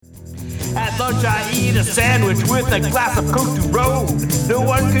lunch, I eat a sandwich with a glass of Coke to roll. No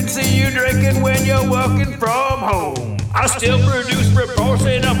one can see you drinking when you're working from home. I still produce reports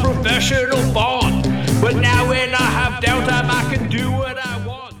in a professional font, but now when I have downtime, I can do what I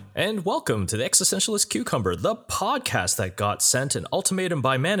want. And welcome to the Existentialist Cucumber, the podcast that got sent an ultimatum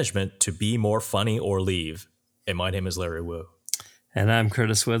by management to be more funny or leave. And my name is Larry Wu. And I'm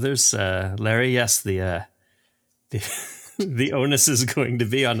Curtis Withers. Larry, yes, the onus is going to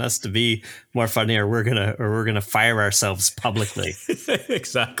be on us to be more funny, or we're gonna fire ourselves publicly.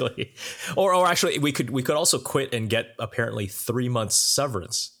 Exactly. Or actually, we could also quit and get apparently 3 months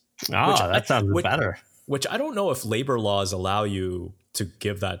severance. That sounds better. Which I don't know if labor laws allow you to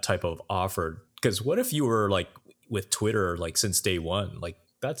give that type of offer. Because what if you were like with Twitter like since day one? Like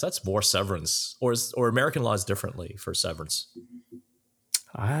that's more severance, or American laws differently for severance?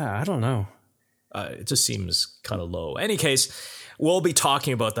 I don't know. It just seems kind of low. Any case, we'll be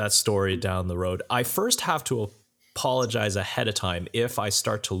talking about that story down the road. I first have to apologize ahead of time if I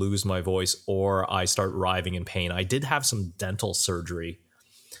start to lose my voice or I start writhing in pain. I did have some dental surgery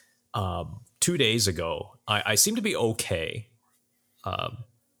 2 days ago. I seem to be okay.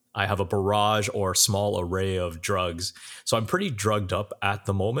 I have a barrage or small array of drugs, so I'm pretty drugged up at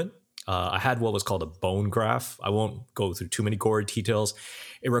the moment. I had what was called a bone graft. I won't go through too many gory details.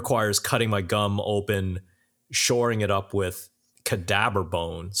 It requires cutting my gum open, shoring it up with cadaver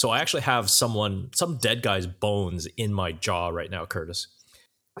bone. So I actually have some dead guy's bones in my jaw right now, Curtis.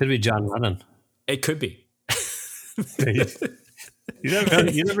 Could be John Lennon. It could be. You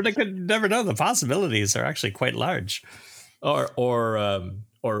never know. The possibilities are actually quite large. Or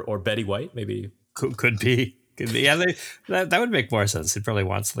Betty White, maybe. Could be. Yeah, that would make more sense. He'd probably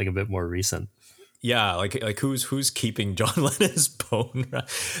want something a bit more recent. Yeah, like who's keeping John Lennon's bone?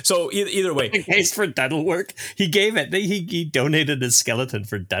 So either way, in case for dental work, he gave it. He donated his skeleton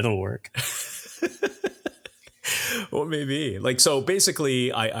for dental work. Well, maybe so.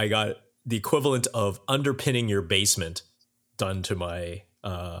 Basically, I got the equivalent of underpinning your basement done to my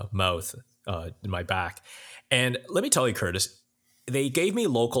mouth, in my back. And let me tell you, Curtis, they gave me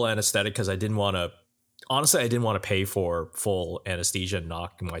local anesthetic because I didn't want to. Honestly, I didn't want to pay for full anesthesia and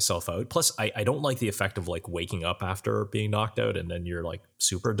knock myself out. Plus, I don't like the effect of like waking up after being knocked out and then you're like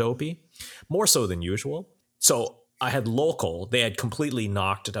super dopey, more so than usual. So I had local. They had completely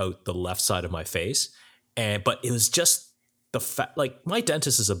knocked out the left side of my face, but it was just the fact. Like my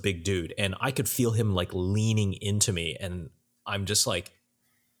dentist is a big dude, and I could feel him like leaning into me, and I'm just like,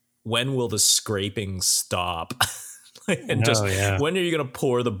 when will the scraping stop? And when are you going to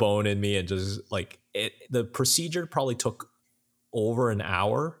pour the bone in me? And just like the procedure probably took over an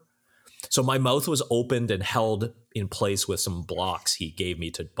hour. So my mouth was opened and held in place with some blocks he gave me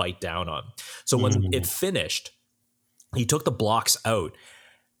to bite down on. So when it finished, he took the blocks out.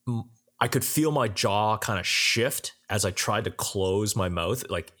 I could feel my jaw kind of shift as I tried to close my mouth.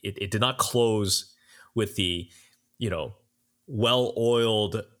 Like it did not close with the,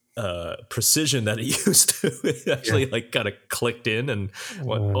 well-oiled precision that it used to. It actually like kind of clicked in and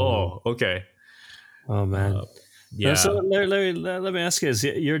went, oh, okay. Oh man. Yeah. So Larry, let me ask you, is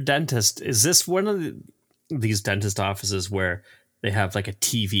your dentist, is this one of these dentist offices where they have like a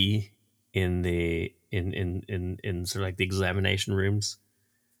TV in the in sort of like the examination rooms?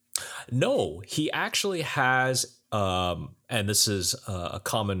 No, he actually has and this is a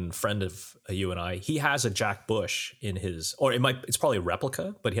common friend of you and I. He has a Jack Bush in his, or it's probably a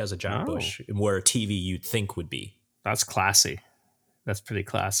replica, but he has a Jack Bush where a TV you'd think would be. That's classy. That's pretty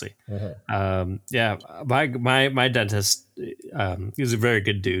classy. Uh-huh. Yeah, my dentist, he's a very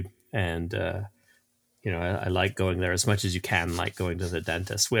good dude, and I like going there as much as you can. Like going to the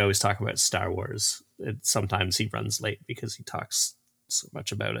dentist. We always talk about Star Wars. Sometimes he runs late because he talks so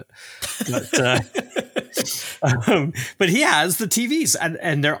much about it, but he has the TVs,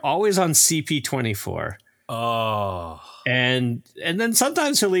 and they're always on CP24. Oh, and then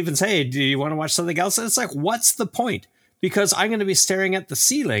sometimes he'll even say, "Hey, do you want to watch something else?" And it's like, what's the point? Because I'm going to be staring at the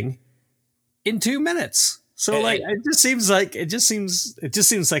ceiling in 2 minutes. So like, it just seems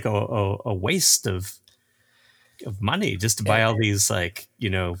like a waste of money just to buy all these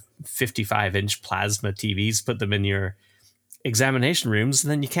 55-inch plasma TVs, put them in your examination rooms,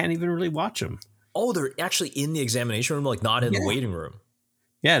 and then you can't even really watch them. Oh, they're actually in the examination room, like not in the waiting room.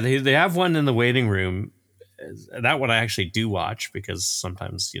 Yeah, they have one in the waiting room. That one I actually do watch because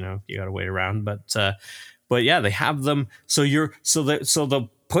sometimes you got to wait around. But yeah, they have them. So they'll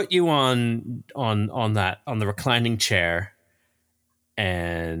put you on the reclining chair,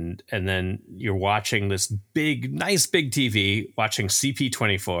 and then you're watching this nice big TV, watching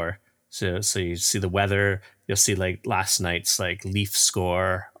CP24. So you see the weather, you'll see like last night's like leaf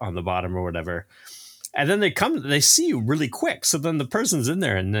score on the bottom or whatever. And then they see you really quick. So then the person's in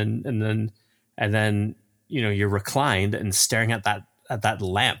there and then you're reclined and staring at that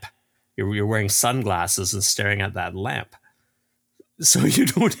lamp. You're wearing sunglasses and staring at that lamp. So you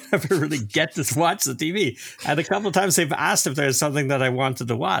don't ever really get to watch the TV. And a couple of times they've asked if there's something that I wanted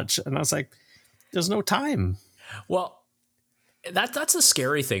to watch. And I was like, there's no time. Well, that's a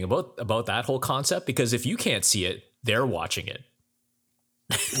scary thing about that whole concept, because if you can't see it, they're watching it.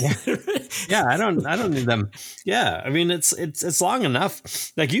 Yeah, I don't need them. Yeah, I mean it's long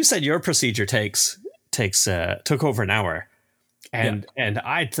enough. Like you said, your procedure took over an hour. And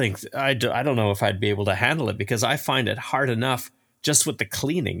I think I don't know if I'd be able to handle it, because I find it hard enough just with the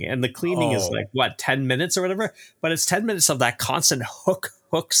cleaning, and the cleaning is like what, 10 minutes or whatever, but it's 10 minutes of that constant hook,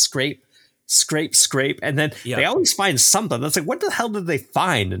 scrape, and then they always find something that's like, what the hell did they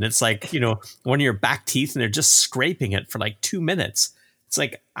find? And it's like, one of your back teeth, and they're just scraping it for like 2 minutes. It's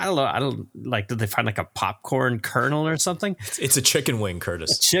like, I don't like, did they find like a popcorn kernel or something? It's a chicken wing,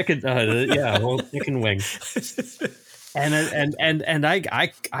 Curtis. Chicken wing. And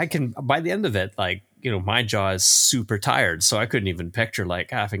I can, by the end of it, like, my jaw is super tired, so I couldn't even picture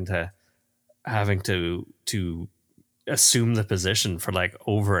like having to assume the position for like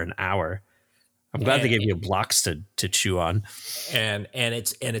over an hour. I'm glad they gave you blocks to chew on. And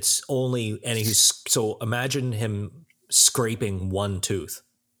it's only, and so imagine him scraping one tooth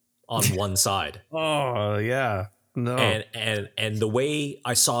on one side. Oh yeah. No. And the way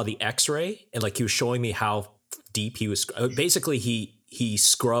I saw the x-ray, and like he was showing me how deep he was, basically he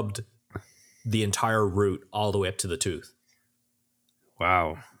scrubbed the entire root all the way up to the tooth.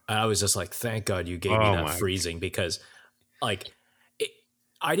 Wow. And I was just like, thank God you gave me that freezing, because like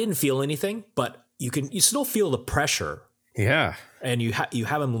I didn't feel anything, but you still feel the pressure. Yeah. And you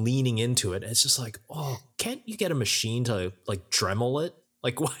have him leaning into it. And it's just like, oh, can't you get a machine to like Dremel it?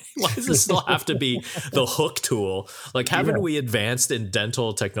 Like, why does this still have to be the hook tool? Like, haven't we advanced in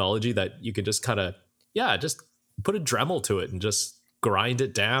dental technology that you could just kind of, just put a Dremel to it and just grind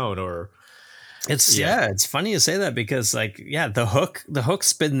it down? Or it's funny you say that, because like, the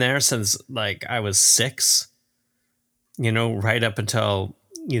hook's been there since like I was 6, right up until,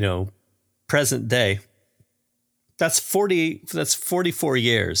 present day. That's 44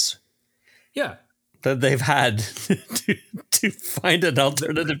 years. Yeah. That they've had to find an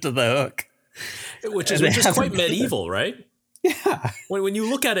alternative to the hook. Which is quite medieval, right? Yeah. When you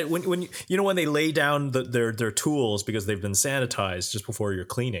look at it, when when they lay down their tools because they've been sanitized just before you're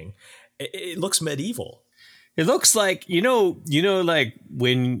cleaning, it looks medieval. It looks like like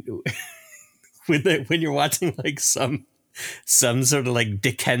when you're watching like some sort of like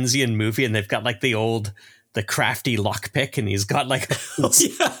Dickensian movie, and they've got like the crafty lockpick, and he's got like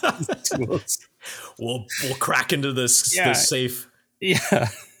tools. We'll crack into this safe. Yeah.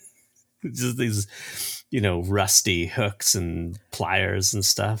 Just these, rusty hooks and pliers and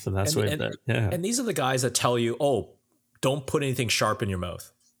stuff. And that's And these are the guys that tell you, oh, don't put anything sharp in your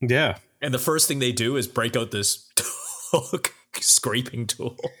mouth. Yeah. And the first thing they do is break out this hook scraping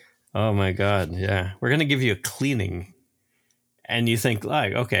tool. Oh my God. Yeah. We're going to give you a cleaning. And you think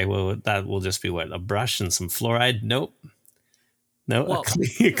like, okay, well, that will just be what, a brush and some fluoride? Nope. No, well,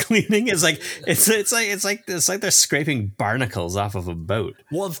 cleaning is like it's like they're scraping barnacles off of a boat.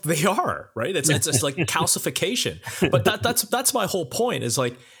 Well, they are, right? It's like calcification. But that's my whole point. Is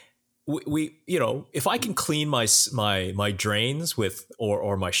like we if I can clean my drains with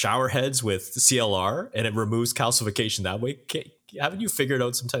or my shower heads with CLR, and it removes calcification that way, haven't you figured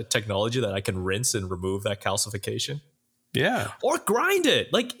out some technology that I can rinse and remove that calcification? Yeah. Or grind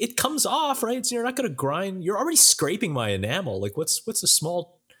it. Like, it comes off, right? So you're not going to grind. You're already scraping my enamel. Like, what's a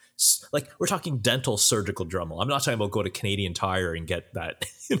small, like, we're talking dental surgical Dremel. I'm not talking about go to Canadian Tire and get that,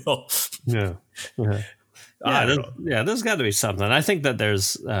 Yeah. There's got to be something. I think that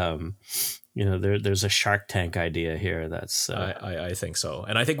there's, there's a Shark Tank idea here. That's I think so.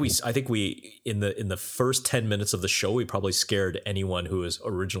 And I think we in the first 10 minutes of the show, we probably scared anyone who was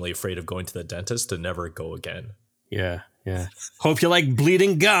originally afraid of going to the dentist to never go again. Yeah. Yeah. Hope you like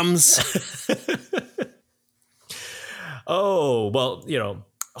bleeding gums. Oh, well,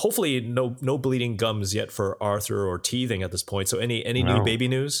 hopefully no bleeding gums yet for Arthur or teething at this point. So any new baby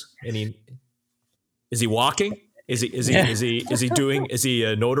news? Is he walking? Is he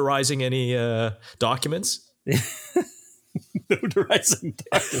notarizing any documents? Notarizing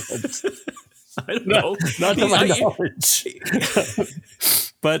documents. I don't know. Not to my knowledge.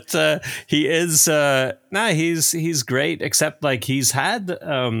 But he is he's great, except like he's had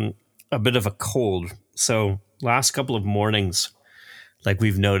a bit of a cold. So last couple of mornings, like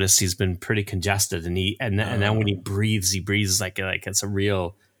we've noticed he's been pretty congested, and then when he breathes like it's a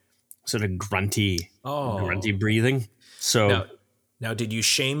real sort of grunty breathing. So now, did you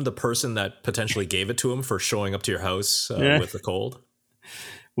shame the person that potentially gave it to him for showing up to your house with a cold?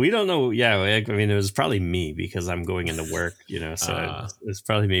 We don't know. Yeah, I mean, it was probably me because I'm going into work, so it's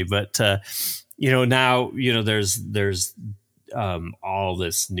probably me. But now there's all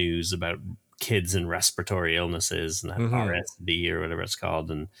this news about kids and respiratory illnesses and RSV or whatever it's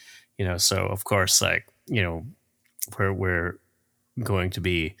called, and so of course, like we're going to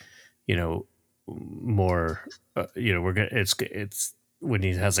be, more, we're gonna it's when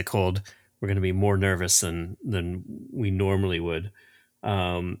he has a cold, we're going to be more nervous than we normally would.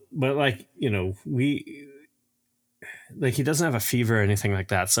 But he doesn't have a fever or anything like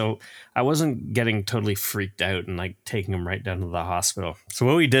that. So I wasn't getting totally freaked out and like taking him right down to the hospital. So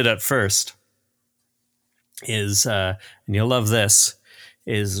what we did at first is, and you'll love this,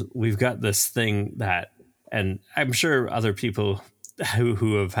 is we've got this thing that, and I'm sure other people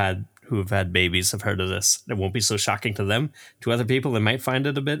who have had babies have heard of this. It won't be so shocking to them. To other people, they might find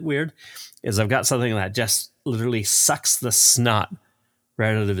it a bit weird. Is I've got something that just literally sucks the snot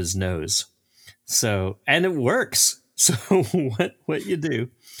right out of his nose. So, and it works. So what you do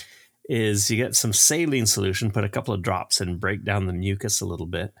is you get some saline solution, put a couple of drops in, break down the mucus a little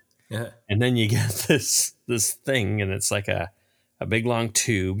bit. Yeah. And then you get this thing, and it's like a big long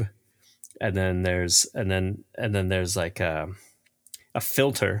tube. And then there's like a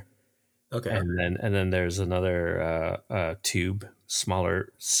filter. Okay. And then there's another tube,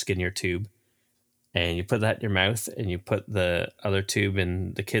 smaller, skinnier tube. And you put that in your mouth, and you put the other tube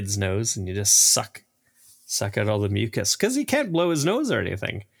in the kid's nose, and you just suck out all the mucus because he can't blow his nose or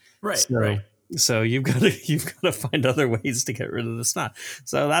anything. Right. So you've got to find other ways to get rid of the snot.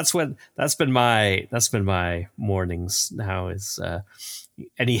 So that's been my mornings now is,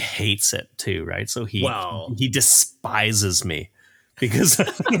 and he hates it too, right? So he despises me because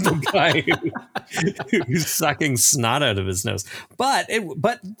I'm the guy who's sucking snot out of his nose. But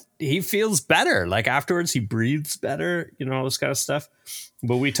he feels better. Like afterwards, he breathes better, all this kind of stuff.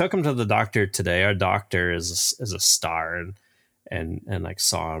 But we took him to the doctor today. Our doctor is a star, and like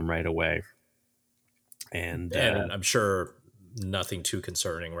saw him right away. And I'm sure nothing too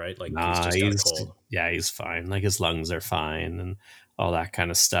concerning, right? Like he's just got a cold. Yeah, he's fine. Like his lungs are fine and all that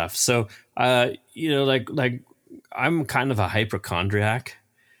kind of stuff. So, like I'm kind of a hypochondriac,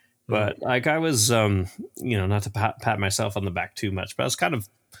 but like I was, not to pat myself on the back too much, but I was kind of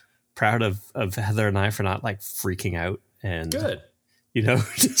proud of Heather and I for not like freaking out and good.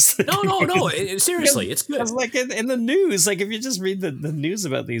 Just like, no. Seriously, it's good. Because like in the news, like if you just read the news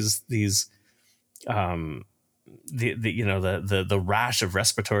about these the rash of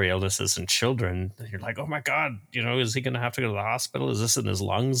respiratory illnesses in children, you're like, oh my God, is he going to have to go to the hospital? Is this in his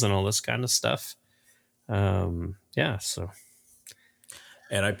lungs and all this kind of stuff? Yeah. So,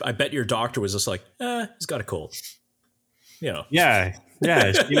 and I bet your doctor was just like, he's got a cold. Yeah.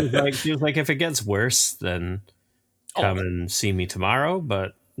 She was like, if it gets worse, then come and see me tomorrow.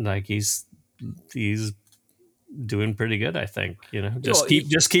 But like he's doing pretty good, I think.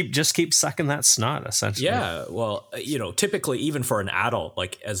 Just keep sucking that snot, essentially. Yeah. Well, typically, even for an adult,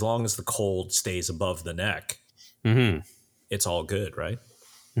 like as long as the cold stays above the neck, it's all good, right?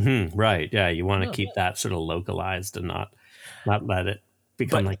 Mm-hmm. Right. Yeah. You want to keep that sort of localized and not let it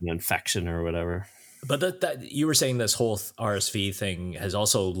become like an infection or whatever. But that you were saying this whole RSV thing has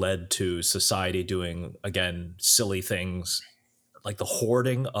also led to society doing, again, silly things like the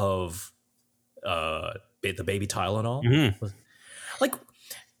hoarding of the baby Tylenol. Mm-hmm. Like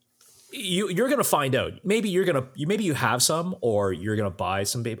you're going to find out. Maybe you have some, or you're going to buy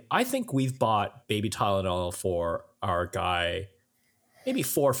some baby. I think we've bought baby Tylenol for our guy maybe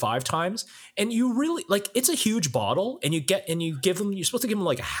 4 or 5 times. And you really like, it's a huge bottle, and you're supposed to give them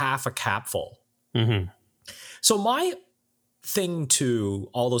like half a capful. Mm-hmm. So my thing to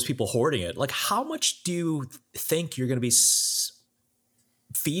all those people hoarding it, like how much do you think you're going to be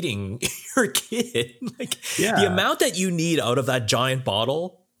feeding your kid? The amount that you need out of that giant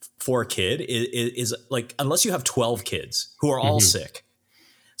bottle for a kid is like, unless you have 12 kids who are all sick.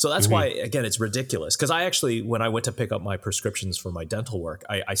 So that's why, again, it's ridiculous. Because I actually, when I went to pick up my prescriptions for my dental work,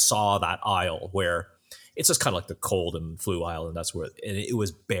 I saw that aisle where it's just kind of like the cold and flu aisle, and that's where, and it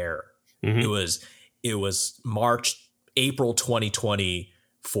was bare. Mm-hmm. It was April 2020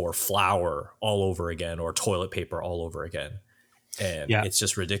 for flour all over again, or toilet paper all over again. And it's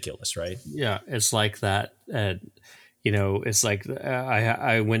just ridiculous, right? Yeah, it's like that. It's like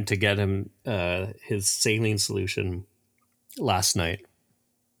I went to get him his saline solution last night,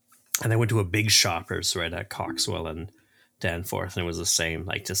 and I went to a big Shoppers right at Coxwell and Danforth, and it was the same,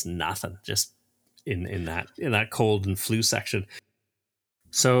 like just nothing, just in that cold and flu section.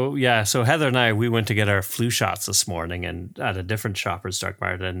 So yeah, so Heather and I, we went to get our flu shots this morning, and at a different Shoppers Drug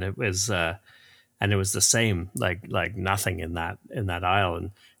Mart, and it was the same, like nothing in that aisle,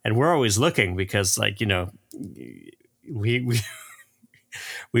 and we're always looking because, like, you know, we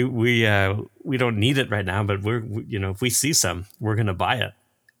we don't need it right now, but you know, if we see some, we're gonna buy it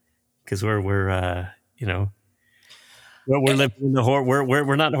because we're you know. We're living in the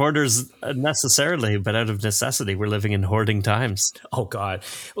we're not hoarders necessarily, but out of necessity, we're living in hoarding times. Oh God.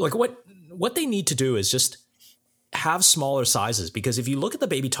 Like what they need to do is just have smaller sizes, because if you look at the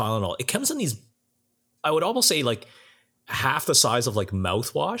baby Tylenol, it comes in these, I would almost say like half the size of like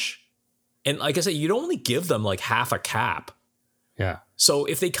mouthwash. And like I said, you'd only give them like half a cap. Yeah. So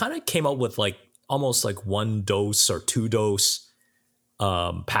if they kind of came out with like almost like 1 dose or 2 dose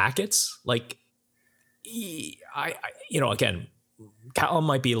packets, like I you know, again, Callum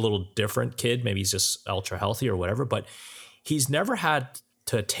might be a little different kid. Maybe he's just ultra healthy or whatever, but he's never had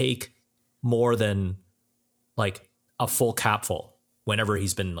to take more than like a full capful whenever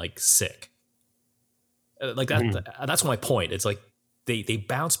he's been like sick. Like that, that's my point. It's like they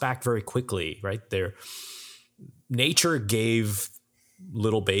bounce back very quickly, right? Their nature gave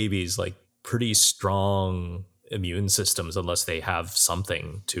little babies like pretty strong immune systems, unless they have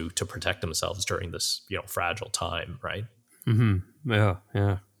something to protect themselves during this, you know, fragile time, right? Mm-hmm. Yeah.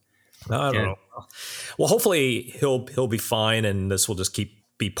 I don't know. Well, hopefully he'll be fine, and this will just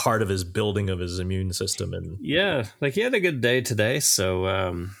be part of his building of his immune system. And yeah, like he had a good day today,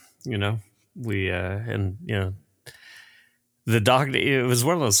 so you know, we and you know, the doctor, it was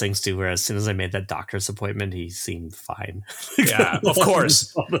one of those things too, where as soon as I made that doctor's appointment, he seemed fine. Yeah, of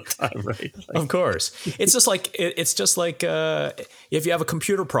course. All the time, right? Like, of course. It's just like if you have a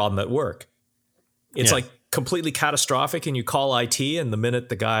computer problem at work, it's like completely catastrophic, and you call IT, and the minute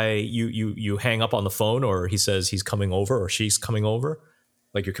the guy you hang up on the phone, or he says he's coming over or she's coming over,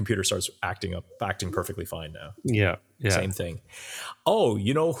 like your computer starts acting perfectly fine now. Yeah. Same thing. Oh,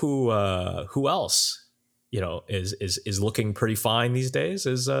 you know who else, you know, is looking pretty fine these days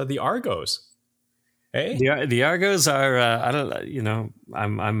is the Argos. Hey, the Argos are. I don't. You know,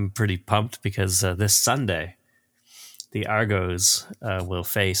 I'm pretty pumped because this Sunday, the Argos will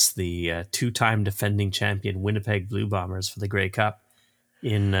face the 2-time defending champion Winnipeg Blue Bombers for the Grey Cup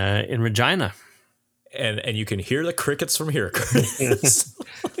in Regina. And you can hear the crickets from here, Curtis.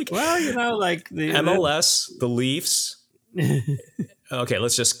 Well, you know, like the MLS, the Leafs. Okay,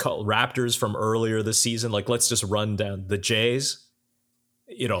 let's just call Raptors from earlier this season. Like, let's just run down the Jays.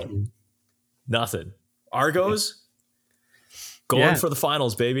 You know, nothing. Argos going for the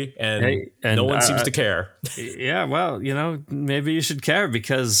finals, baby, and no one seems to care. Yeah, well, you know, maybe you should care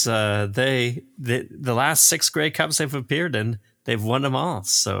because the last 6 Grey Cups they've appeared in, they've won them all.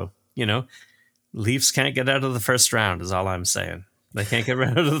 So, you know, Leafs can't get out of the first round is all I'm saying. They can't get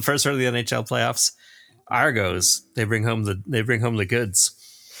out of the first round of the NHL playoffs. Argos, they bring home the goods.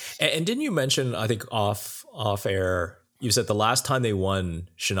 And didn't you mention, I think off air, you said the last time they won,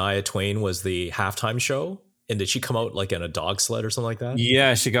 Shania Twain was the halftime show? And did she come out like in a dog sled or something like that?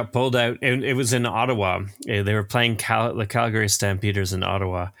 Yeah, she got pulled out. And it was in Ottawa. They were playing the Calgary Stampeders in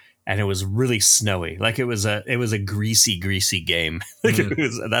Ottawa, and it was really snowy. Like it was a greasy game. Like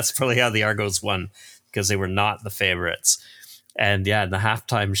that's probably how the Argos won, because they were not the favorites. And yeah, in the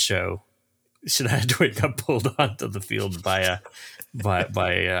halftime show, Shania Twain got pulled onto the field by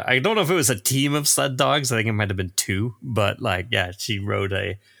I don't know if it was a team of sled dogs. I think it might have been 2, but like, yeah, she rode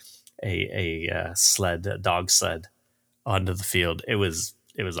a dog sled onto the field. It was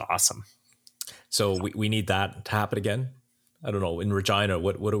awesome. So we need that to happen again. I don't know, in Regina,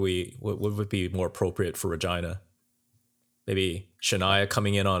 what would be more appropriate for Regina? Maybe Shania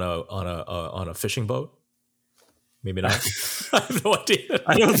coming in on a fishing boat. Maybe not. I have no idea.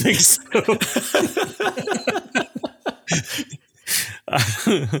 I don't think so.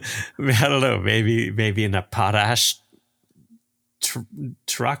 I don't know. Maybe in a potash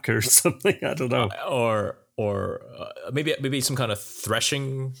truck or something. I don't know. Or maybe some kind of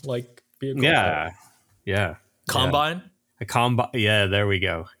threshing like vehicle. Yeah. Combine. A combine. Yeah, there we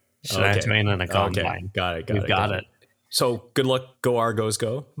go. Shania Twain on a combine. Okay. Got it. So good luck. Go Argos,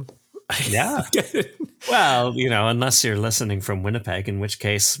 go. Yeah. Well, you know, unless you're listening from Winnipeg, in which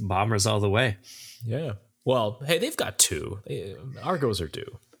case Bombers all the way. Yeah. Well, hey, they've got 2. Argos are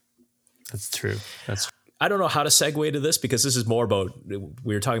due. That's true. I don't know how to segue to this, because this is more about,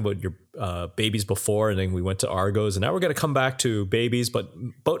 we were talking about your babies before, and then we went to Argos, and now we're going to come back to babies, but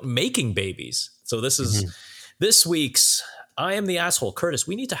about making babies. So this is this week's I am the asshole. Curtis,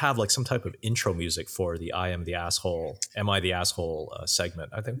 we need to have like some type of intro music for the I am the asshole, am I the asshole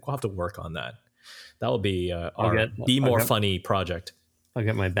segment. I think we'll have to work on that. That will be our Be More Funny project. I'll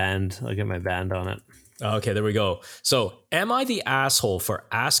get my band on it. Okay, there we go. So, am I the asshole for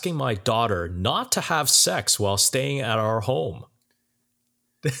asking my daughter not to have sex while staying at our home?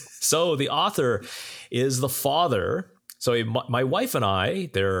 So, the author is the father. So, my wife and I,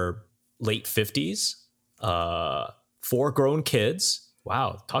 they're late 50s, 4 grown kids.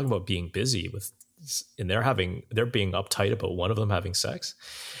 Wow, talking about being busy with, and they're being uptight about one of them having sex.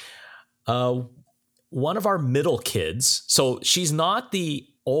 One of our middle kids. So, she's not the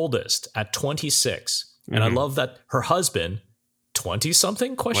oldest at 26. And I love that her husband, 20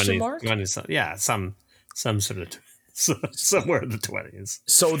 something question mark? 20, yeah, some sort of somewhere in the 20s.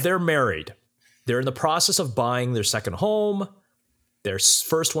 So they're married. They're in the process of buying their second home. Their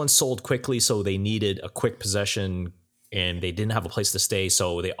first one sold quickly, so they needed a quick possession and they didn't have a place to stay.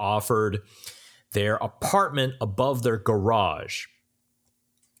 So they offered their apartment above their garage.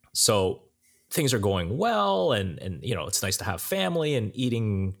 So things are going well and you know, it's nice to have family and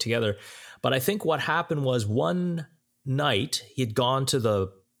eating together. But I think what happened was one night he had gone to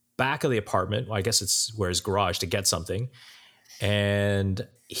the back of the apartment. Well, I guess it's where his garage to get something. And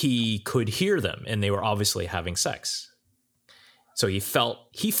he could hear them and they were obviously having sex. So he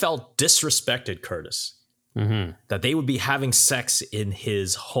felt disrespected, Curtis, that they would be having sex in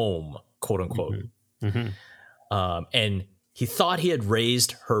his home, quote unquote. And he thought he had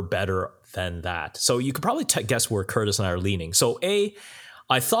raised her better than that. So you could probably guess where Curtis and I are leaning. So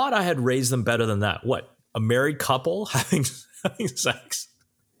I thought I had raised them better than that. What? A married couple having sex?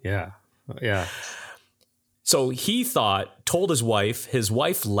 Yeah. Yeah. So he told his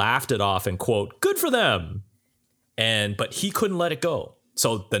wife laughed it off and quote, good for them. But he couldn't let it go.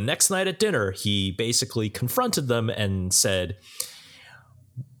 So the next night at dinner, he basically confronted them and said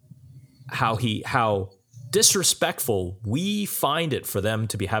how disrespectful we find it for them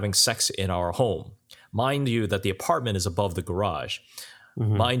to be having sex in our home. Mind you that the apartment is above the garage.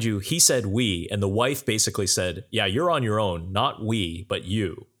 Mind you, he said we, and the wife basically said, yeah, you're on your own, not we, but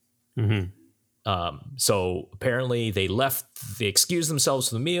you. So apparently they excused themselves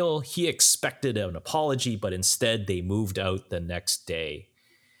from the meal. He expected an apology, but instead they moved out the next day.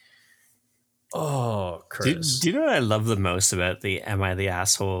 Oh, Curtis. Do you know what I love the most about the Am I the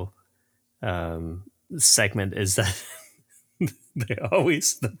Asshole segment is that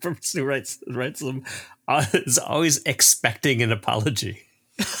the person who writes them is always expecting an apology.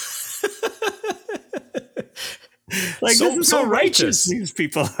 Like so righteous these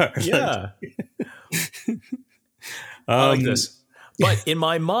people are. Yeah. I like this. But in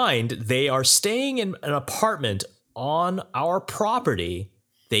my mind, they are staying in an apartment on our property.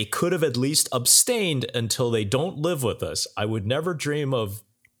 They could have at least abstained until they don't live with us. I would never dream of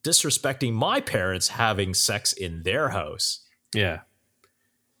disrespecting my parents having sex in their house. Yeah.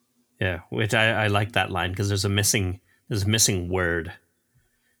 Yeah, which I like that line because there's a missing word.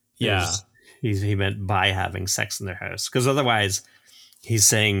 Yeah. He meant by having sex in their house. Because otherwise he's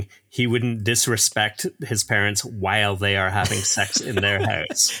saying he wouldn't disrespect his parents while they are having sex in their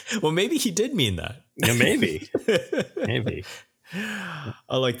house. Well, maybe he did mean that. Yeah, maybe. Maybe.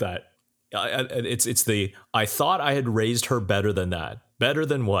 I like that. I thought I had raised her better than that. Better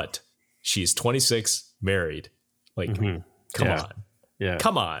than what? She's 26, married. Like, come on. Yeah.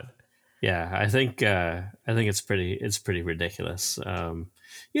 Come on. Yeah, I think it's pretty ridiculous.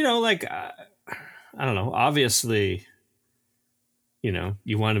 You know, like I don't know. Obviously, you know,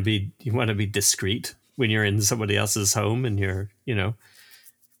 you want to be discreet when you're in somebody else's home, and you're, you know.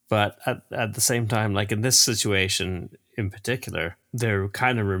 But at the same time, like in this situation in particular, they're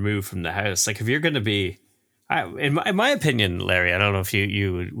kind of removed from the house. Like if you're going to be, in my opinion, Larry, I don't know if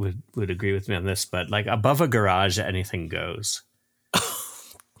you would agree with me on this, but like above a garage, anything goes.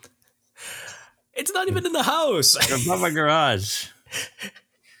 It's not even in the house. Above a garage.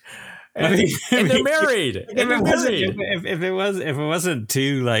 And they're married. If it wasn't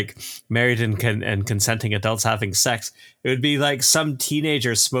two like married and consenting adults having sex, it would be like some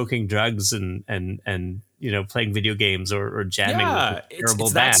teenager smoking drugs and you know, playing video games or jamming with a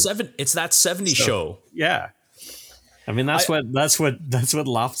terrible band. It's that 70s show. Yeah. I mean that's what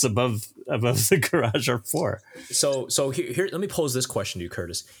lofts above the garage are for. So here let me pose this question to you,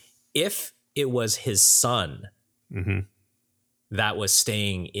 Curtis. If it was his son that was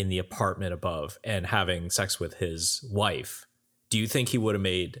staying in the apartment above and having sex with his wife, do you think he would have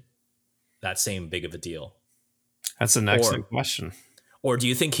made that same big of a deal? That's an excellent question. Or do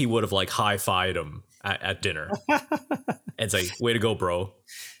you think he would have like high-fived him at dinner and say, way to go, bro,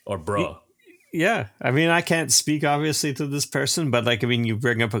 or bro? Yeah, I mean, I can't speak obviously to this person, but like, I mean, you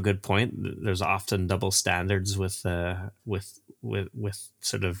bring up a good point. There's often double standards with sort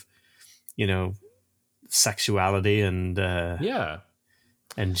of, you know, sexuality Yeah.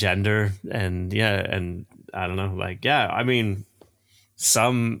 and gender, and yeah, and I don't know, like, yeah, I mean,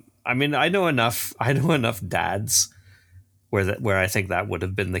 I know enough. I know enough dads where I think that would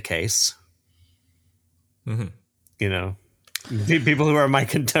have been the case. Mm-hmm. You know, people who are my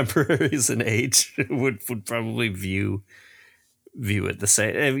contemporaries in age would probably view it the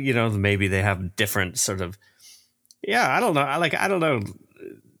same. You know, maybe they have different sort of. Yeah, I don't know. I don't know,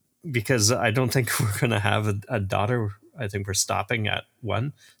 because I don't think we're gonna have a daughter. I think we're stopping at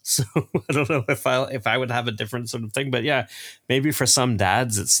one. So I don't know if I would have a different sort of thing. But yeah, maybe for some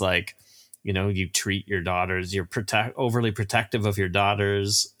dads, it's like, you know, you treat your daughters, you're overly protective of your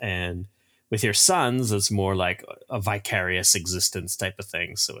daughters, and with your sons, it's more like a vicarious existence type of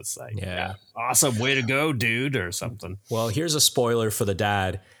thing. So it's like, yeah, awesome, way to go, dude, or something. Well, here's a spoiler for the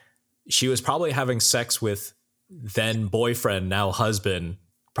dad. She was probably having sex with then boyfriend, now husband,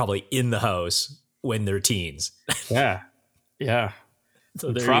 probably in the house when they're teens. Yeah. Yeah.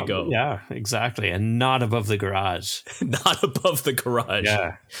 So there you go. Yeah, exactly. And not above the garage. Not above the garage.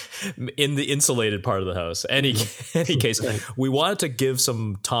 Yeah. In the insulated part of the house. Any case, we wanted to give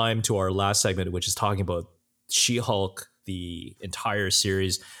some time to our last segment, which is talking about She-Hulk, the entire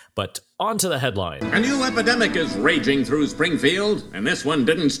series. But on to the headline. A new epidemic is raging through Springfield, and this one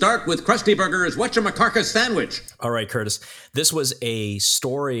didn't start with Krusty Burger's whatchamacarcus sandwich. All right, Curtis. This was a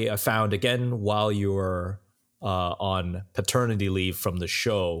story I found, again, while you were on paternity leave from the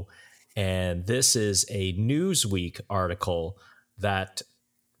show. And this is a Newsweek article that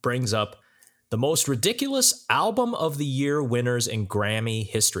brings up the most ridiculous album of the year winners in Grammy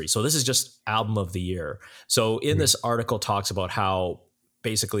history. So this is just album of the year. So in this article talks about how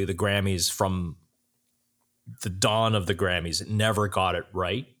basically the Grammys, from the dawn of the Grammys, never got it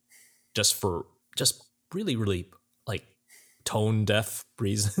right, just really, really like tone deaf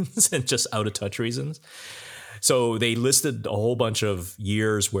reasons and just out of touch reasons. So they listed a whole bunch of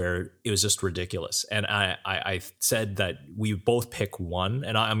years where it was just ridiculous. And I said that we both pick one,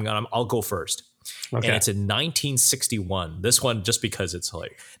 and I'll go first. Okay. And it's in 1961. This one, just because it's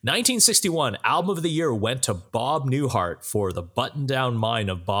hilarious. 1961, album of the year went to Bob Newhart for The Button-Down Mind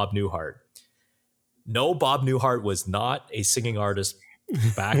of Bob Newhart. No, Bob Newhart was not a singing artist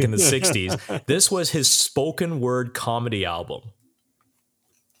back in the 60s. This was his spoken word comedy album.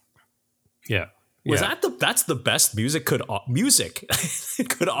 Yeah. That's the best music could offer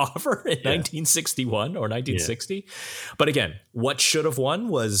in 1961 or 1960. Yeah. But again, what should have won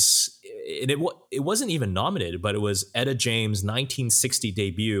was, and it wasn't even nominated, but it was Etta James' 1960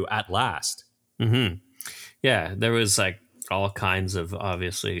 debut, At Last. Mm-hmm. Yeah, there was like all kinds of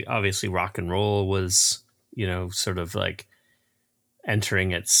obviously rock and roll was, you know, sort of like entering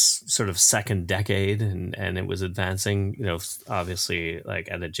its sort of second decade, and it was advancing, you know, obviously like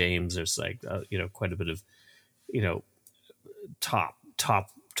Etta James, there's like, you know, quite a bit of, you know, top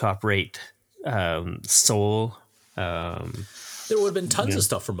rate soul. There would have been tons of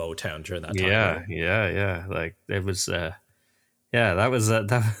stuff from Motown during that time. Yeah. Right? Yeah. Like it was, that was,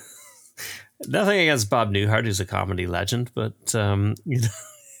 that nothing against Bob Newhart, who's a comedy legend, but, you know,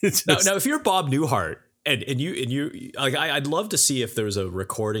 now, if you're Bob Newhart, And you like, I'd love to see if there was a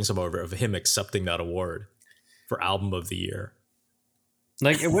recording somewhere of him accepting that award for album of the year.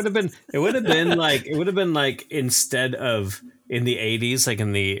 Like it would have been like instead of in the 80s, like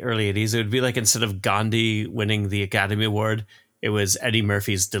in the early 80s, it would be like instead of Gandhi winning the Academy Award, it was Eddie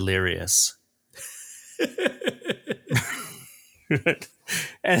Murphy's Delirious.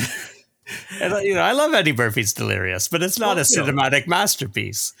 and you know, I love Eddie Murphy's Delirious, but it's not a cinematic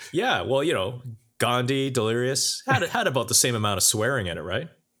masterpiece. Yeah, well, you know, Gandhi, Delirious had about the same amount of swearing in it, right?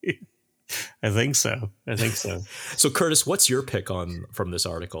 I think so. So, Curtis, what's your pick from this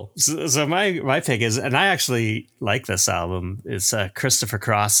article? So my pick is, and I actually like this album, is Christopher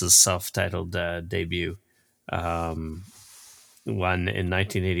Cross's self-titled debut, one in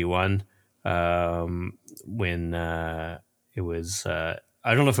 1981, when it was, I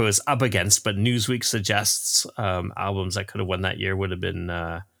don't know if it was up against, but Newsweek suggests albums that could have won that year would have been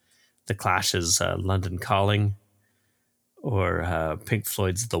The Clash's London Calling, or Pink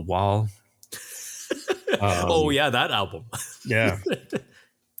Floyd's The Wall. Oh yeah, that album. Yeah.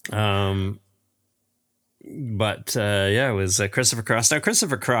 But it was Christopher Cross. Now,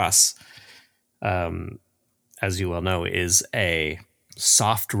 Christopher Cross, as you well know, is a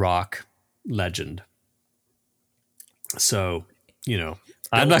soft rock legend. So, you know,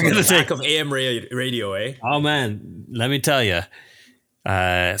 I'm not going to take of AM radio, eh? Oh man, let me tell you,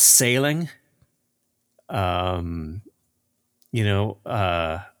 Sailing, You know,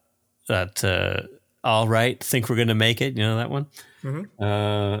 that All Right, Think We're Gonna Make It. You know that one?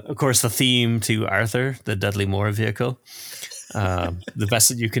 Of course, the theme to Arthur, the Dudley Moore Vehicle. The Best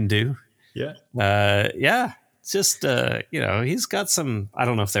That You Can Do. Yeah. Yeah, it's just, he's got some, I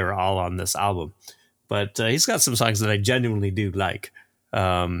don't know if they were all on this album, but he's got some songs that I genuinely do like.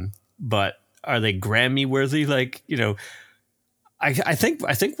 But are they Grammy worthy? Like, I think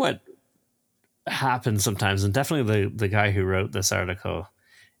what happens sometimes, and definitely the guy who wrote this article,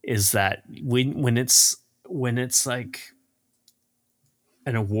 is that when it's like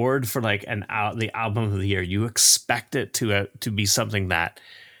an award for like the album of the year, you expect it to be something that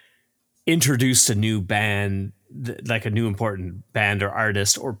introduced a new band, like a new important band or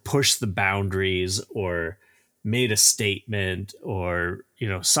artist, or pushed the boundaries, or made a statement, or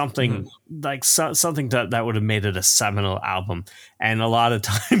something like something that would have made it a seminal album. And a lot of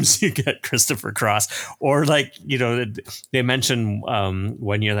times you get Christopher Cross, or like they mentioned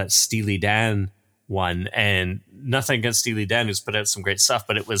one year that Steely Dan won, and nothing against Steely Dan, who's put out some great stuff,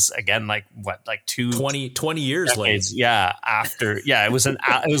 but it was again like 20 years late. After it was it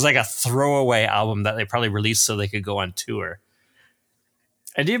was like a throwaway album that they probably released so they could go on tour.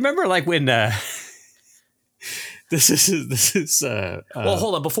 And do you remember like when this is well,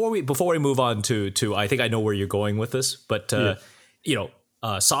 hold on, before we move on to I think I know where you're going with this, but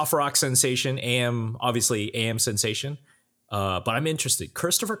soft rock sensation, AM sensation, but I'm interested.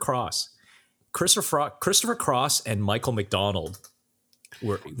 Christopher Cross and Michael McDonald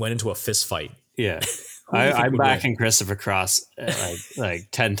went into a fist fight. Yeah. I'm backing Christopher Cross like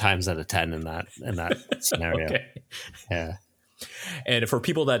 10 times out of 10 in that scenario. Okay. Yeah. And for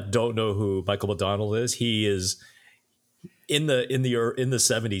people that don't know who Michael McDonald is, he is in the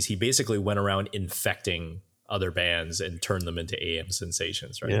 70s. He basically went around infecting other bands and turned them into AM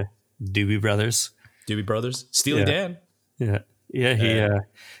sensations, right? Yeah. Doobie Brothers, Steely Dan. Yeah. Yeah,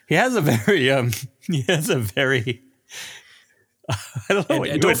 he has a very I don't know.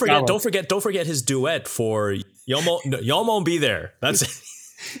 And don't forget his duet for Y'all Won't Be There. That's it.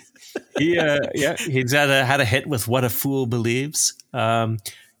 He's had a hit with What a Fool Believes.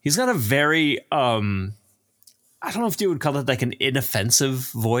 He's got a very I don't know if you would call it like an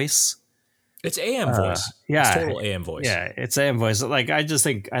inoffensive voice. It's AM voice. Yeah, it's total AM voice. Yeah, it's AM voice. Like I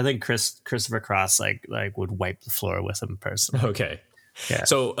think Christopher Cross like would wipe the floor with him personally. Okay. Yeah.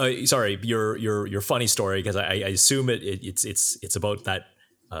 So sorry, your funny story, because I assume it's about that.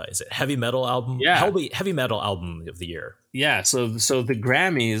 Is it heavy metal album? Yeah, heavy metal album of the year. Yeah. So the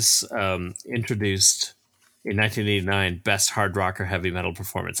Grammys introduced in 1989 Best Hard Rock or Heavy Metal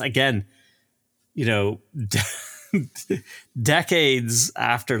Performance. Again, decades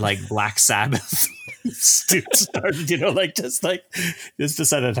after like Black Sabbath started, just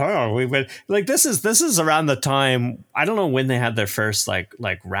decided, we went like this is around the time, I don't know when they had their first like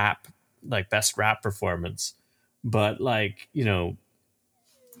rap, like best rap performance, but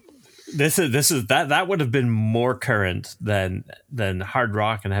this is that would have been more current than hard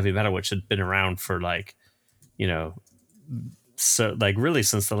rock and heavy metal, which had been around for so like really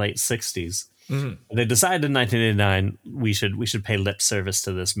since the late 60s. Mm-hmm. They decided in 1989 we should pay lip service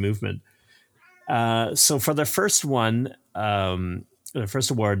to this movement. So for their first one, their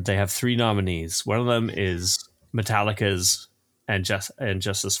first award, they have 3 nominees. One of them is Metallica's and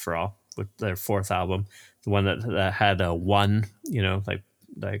Justice for All, with their 4th album, the one that had a 1,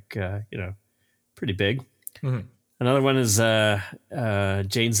 pretty big. Mm-hmm. Another one is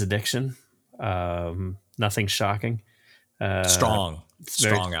Jane's Addiction. Nothing Shocking. Strong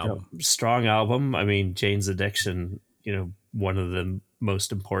album. Strong album. I mean, Jane's Addiction, one of the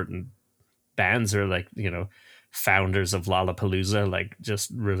most important bands, or founders of Lollapalooza, like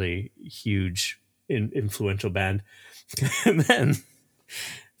just really huge, influential band. And then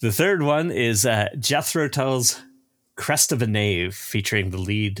the 3rd one is Jethro Tull's Crest of a Knave, featuring the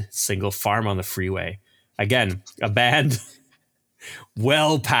lead single Farm on the Freeway. Again, a band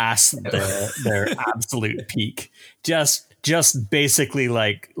well past their absolute peak. Just basically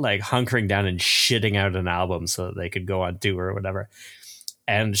like hunkering down and shitting out an album so that they could go on tour or whatever.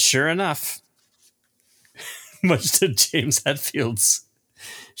 And sure enough, much to James Hetfield's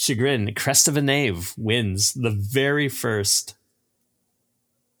chagrin, Crest of a Knave wins the very first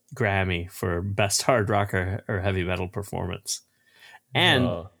Grammy for Best Hard Rock or Heavy Metal Performance.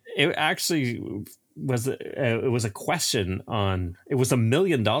 And it actually was a question on, it was $1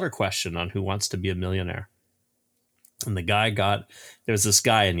 million question on Who Wants to Be a Millionaire. And the guy there was this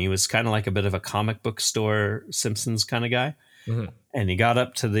guy, and he was kind of like a bit of a comic book store Simpsons kind of guy. Mm-hmm. And he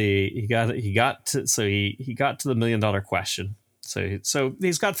got to the $1 million question. So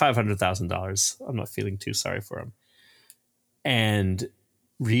he's got $500,000. I'm not feeling too sorry for him. And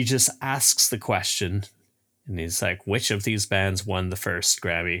Regis asks the question, and he's like, which of these bands won the first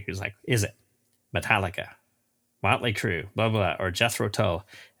Grammy? He's like, is it Metallica, Motley Crue, blah, blah, or Jethro Tull?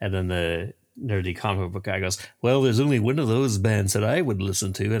 And then the nerdy comic book guy goes, well, there's only one of those bands that I would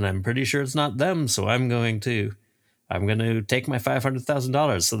listen to, and I'm pretty sure it's not them, so I'm going to take my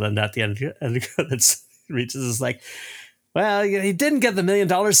 $500,000. So then at the end of the credits, Regis is like, well, he didn't get the $1 million.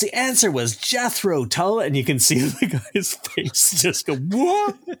 The answer was Jethro Tull. And you can see the guy's face just go,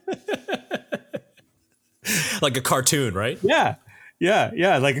 what? Like a cartoon, right? Yeah.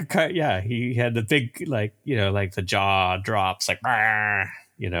 Like yeah. He had the big, like, like the jaw drops, like, so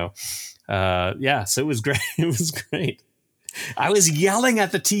it was great. It was great. I was yelling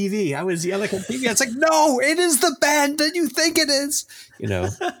at the TV. It's like, no, it is the band that you think it is.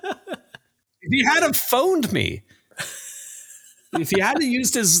 If he had have phoned me, if he hadn't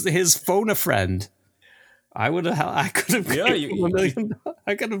used his phone a friend, I could have $1 million.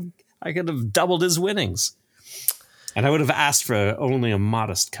 I could have doubled his winnings, and I would have asked for only a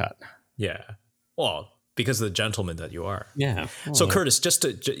modest cut. Yeah, well, because of the gentleman that you are. Yeah. Well, so Curtis, just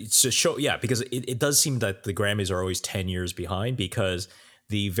to show, because it does seem that the Grammys are always 10 years behind, because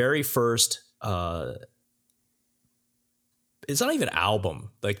the very first it's not even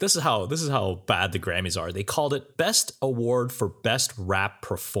album. Like this is how bad the Grammys are. They called it Best Award for Best Rap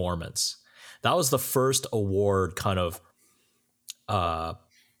Performance. That was the first award kind of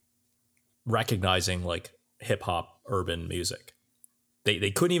recognizing like hip hop urban music. They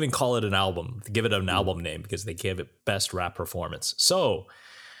couldn't even call it an album, give it an album name, because they gave it Best Rap Performance. So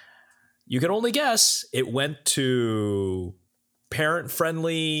you can only guess it went to Parent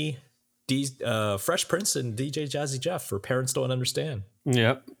Friendly, Fresh Prince and DJ Jazzy Jeff for Parents Don't Understand.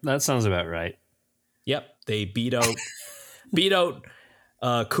 Yep, that sounds about right. Yep, they beat out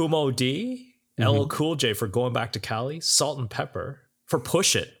Kumo D, LL Cool J for Going Back to Cali, Salt and Pepper for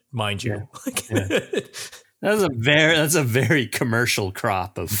Push It, mind you. Yeah. That's a very commercial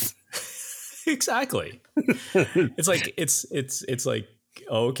crop of. Exactly. It's like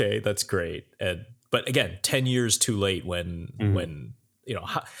okay, that's great, but again, 10 years too late when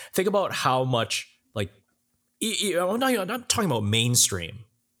think about how much, like, I'm not talking about mainstream.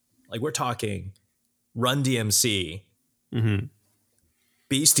 Like, we're talking Run DMC,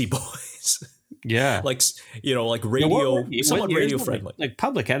 Beastie Boys. Yeah. Like radio, somewhat radio friendly. Like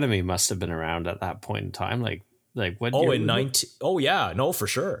Public Enemy must have been around at that point in time. Like what? Oh, in 19. Oh yeah, no, for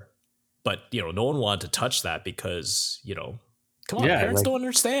sure. But no one wanted to touch that because come on, parents don't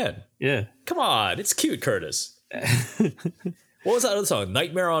understand. Yeah, come on, it's cute, Curtis. What was that other song?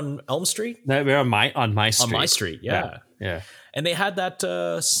 Nightmare on Elm Street? Nightmare on my Street. On My Street, yeah. And they had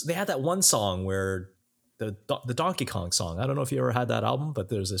that one song where the Donkey Kong song. I don't know if you ever had that album, but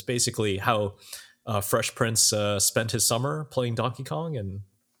there's this basically how Fresh Prince spent his summer playing Donkey Kong. And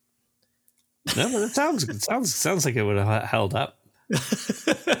no, but it sounds like it would have held up.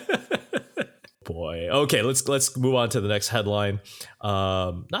 Boy, okay, let's move on to the next headline.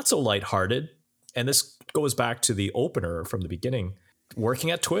 Not so lighthearted, and this goes back to the opener from the beginning.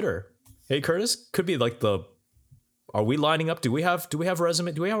 Working at Twitter. Hey, Curtis, could be like are we lining up? Do we have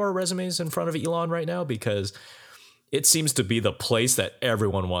our resumes in front of Elon right now? Because it seems to be the place that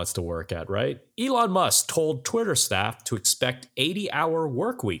everyone wants to work at, right? Elon Musk told Twitter staff to expect 80-hour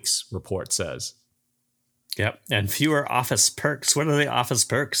work weeks, report says. Yep, and fewer office perks. What are the office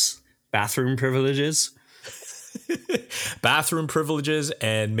perks? Bathroom privileges? Bathroom privileges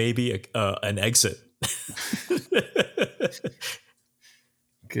and maybe an exit.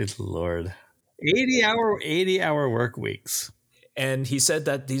 Good Lord. 80-hour work weeks. And he said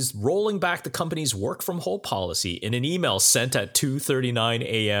that he's rolling back the company's work from home policy in an email sent at 2:39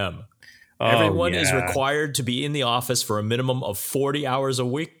 a.m. Everyone is required to be in the office for a minimum of 40 hours a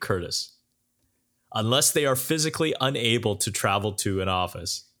week, Curtis, unless they are physically unable to travel to an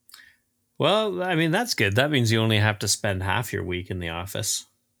office. Well, I mean, that's good. That means you only have to spend half your week in the office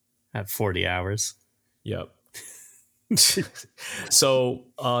at 40 hours. Yep. So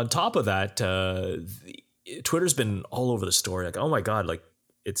on top of that, Twitter's been all over the story. Like, oh my God, like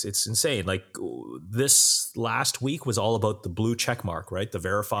it's insane. Like this last week was all about the blue check mark, right? The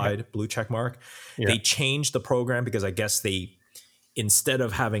verified blue check mark. Yeah. They changed the program because I guess instead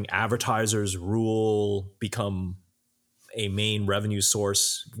of having advertisers become a main revenue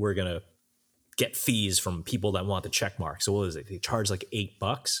source, we're going to get fees from people that want the check mark. So what is it? They charge like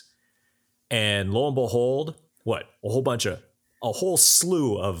 $8. And lo and behold, what? A whole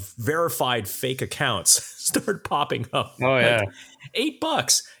slew of verified fake accounts started popping up. Oh, yeah. Like,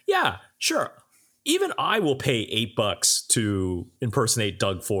 $8. Yeah, sure. even I will pay $8 to impersonate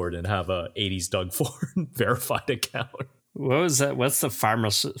Doug Ford and have a 80s Doug Ford verified account. What was that? What's the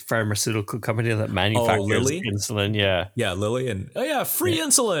pharmaceutical company that manufactures Lilly? insulin? Yeah. Yeah, Lilly and free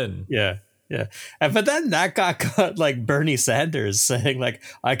insulin. Yeah. Yeah. But then that got like Bernie Sanders saying like,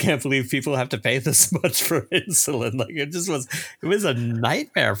 I can't believe people have to pay this much for insulin. Like it was a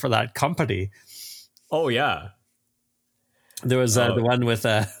nightmare for that company. Oh, yeah. There was the one with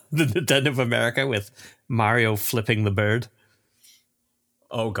the Den of America with Mario flipping the bird.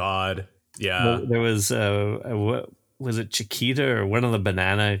 Oh, God. Yeah. There was was it Chiquita or one of the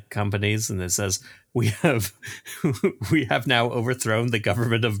banana companies, and it says we have now overthrown the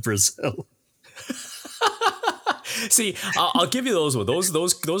government of Brazil. See, I'll give you those ones.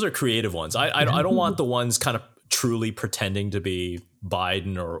 Those are creative ones. I don't want the ones kind of truly pretending to be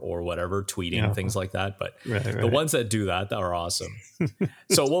Biden or whatever, tweeting things like that. But the ones that do that are awesome.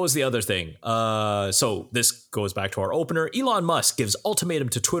 So what was the other thing? So this goes back to our opener. Elon Musk gives ultimatum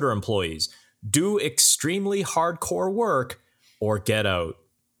to Twitter employees: do extremely hardcore work or get out.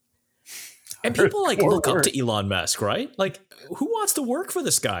 And people like look up to Elon Musk, right? Like, who wants to work for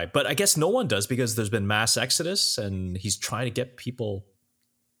this guy? But I guess no one does, because there's been mass exodus and he's trying to get people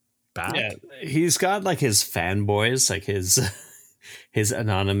back. Yeah, he's got like his fanboys, like his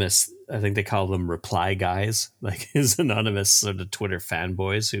anonymous, I think they call them reply guys, like his anonymous sort of Twitter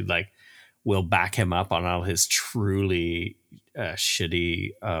fanboys who like will back him up on all his truly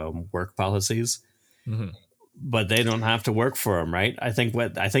shitty work policies. Mm-hmm. But they don't have to work for him, right? I think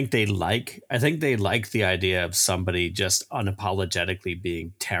they like the idea of somebody just unapologetically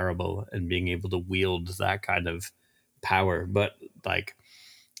being terrible and being able to wield that kind of power. But like,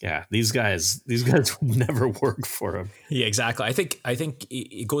 yeah, these guys would never work for him. Yeah, exactly. I think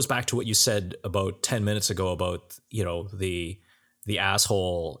it goes back to what you said about 10 minutes ago about, you know, the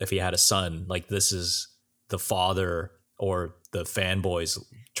asshole, if he had a son, like this is the father or the fanboys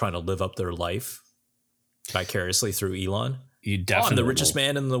trying to live up their life vicariously through Elon. You definitely I'm the richest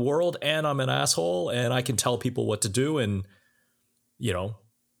man in the world and I'm an asshole and I can tell people what to do, and you know,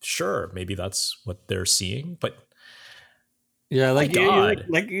 sure, maybe that's what they're seeing, but yeah, like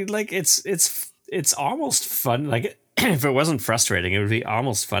it's almost fun. Like if it wasn't frustrating, it would be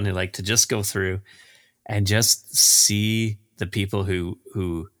almost funny, like to just go through and just see the people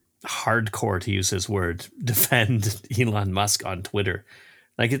who hardcore, to use his word, defend Elon Musk on Twitter.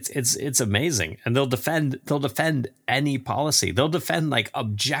 Like it's amazing, and they'll defend any policy. They'll defend like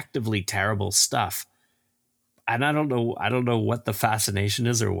objectively terrible stuff, and I don't know what the fascination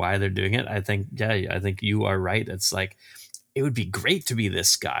is or why they're doing it. I think you are right. It's like it would be great to be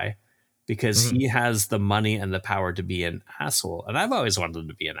this guy because he has the money and the power to be an asshole, and I've always wanted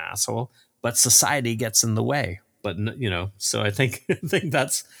to be an asshole, but society gets in the way. But you know, so I think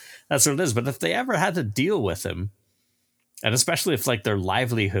that's what it is. But if they ever had to deal with him, and especially if like their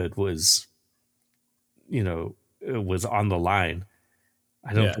livelihood was, you know, was on the line,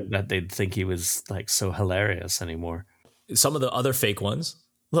 I don't think that they'd think he was like so hilarious anymore. Some of the other fake ones.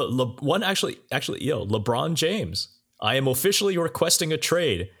 One actually, LeBron James. I am officially requesting a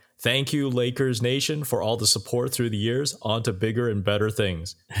trade. Thank you, Lakers Nation, for all the support through the years. On to bigger and better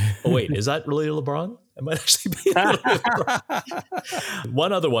things. Oh, wait, is that really LeBron? It might actually be LeBron.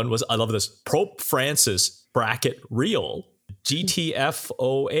 One other one was, I love this, Pope Francis bracket real.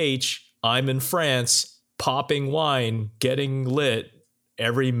 GTFOH, I'm in France, popping wine, getting lit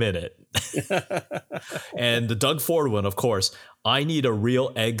every minute. And the Doug Ford one, of course, I need a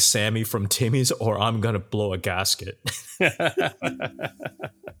real egg Sammy from Timmy's or I'm going to blow a gasket.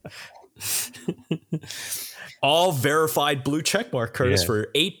 All verified blue checkmark, Curtis, for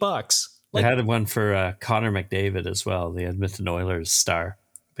 $8. They had one for Connor McDavid as well, the Edmonton Oilers star,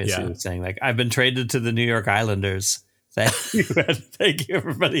 basically saying like, I've been traded to the New York Islanders. Thank you,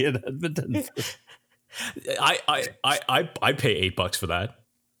 everybody in Edmonton. I pay $8 for that.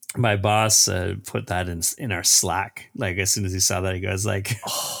 My boss put that in our Slack. Like as soon as he saw that, he goes like,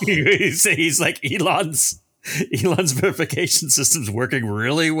 he's like Elon's verification system's working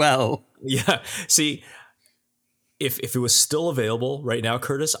really well. Yeah. See, if it was still available right now,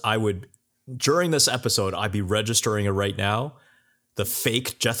 Curtis, I would, during this episode, I'd be registering it right now. The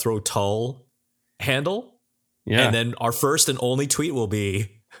fake Jethro Tull handle. Yeah. And then our first and only tweet will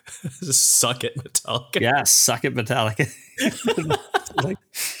be suck it, Metallica. Yeah, suck it, Metallica. Like,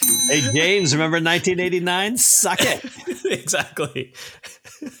 hey, James, remember 1989? Suck it. Exactly.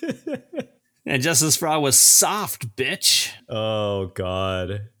 And Justice for All was soft, bitch. Oh,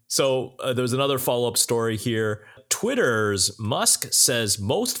 God. So there's another follow-up story here. Twitter's Musk says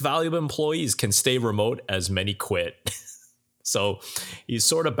most valuable employees can stay remote as many quit. So he's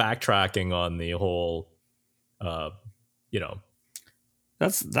sort of backtracking on the whole, you know,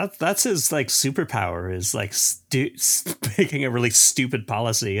 that's his like superpower is like making a really stupid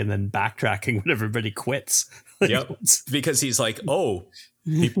policy and then backtracking when everybody quits. Like, yep. Because he's like, oh,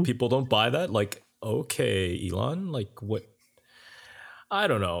 people don't buy that. Like, okay, Elon, like what? I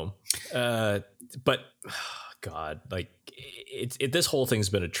don't know. But God, like this whole thing's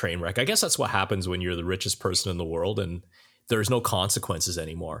been a train wreck. I guess that's what happens when you're the richest person in the world and there's no consequences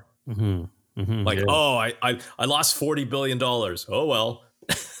anymore. Like, yeah. Oh, I lost $40 billion. Oh, well.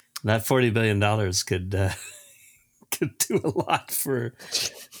 That $40 billion could do a lot for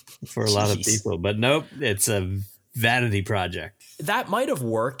a lot of people. But nope, it's a vanity project. That might have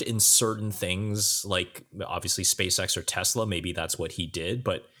worked in certain things, like obviously SpaceX or Tesla. Maybe that's what he did.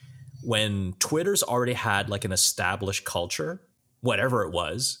 But when Twitter's already had like an established culture, whatever it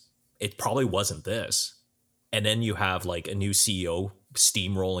was, it probably wasn't this. And then you have like a new CEO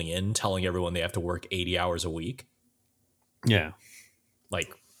steamrolling in, telling everyone they have to work 80 hours a week. Yeah.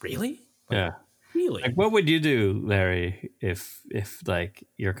 Like, really? Like, yeah. Really? Like, what would you do, Larry, if like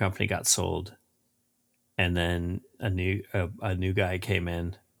your company got sold and then a new guy came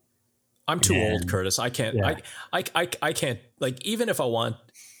in? I'm too old, Curtis. I can't. Yeah. I can't. Like, even if I want,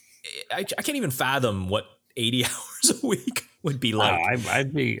 I can't even fathom what 80 hours a week would be like.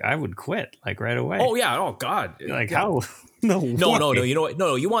 I would quit like right away. Oh yeah. Oh God. Like yeah. how? No. You know what?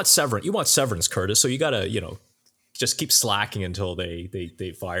 No. You want severance. You want severance, Curtis. So you gotta, just keep slacking until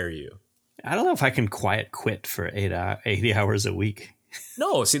they fire you. I don't know if I can quiet quit for 80 hours a week.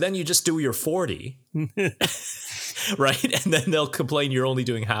 No, see, then you just do your 40, right? And then they'll complain you're only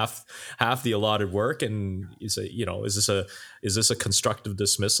doing half the allotted work, and you say, is this a constructive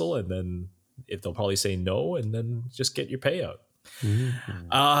dismissal? And then if they'll probably say no, and then just get your payout.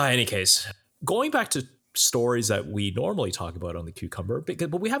 Any case, going back to stories that we normally talk about on the Cucumber,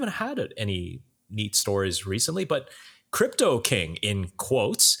 but we haven't had any neat stories recently. But Crypto King, in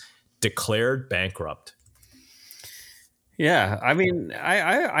quotes, declared bankrupt. Yeah, I mean,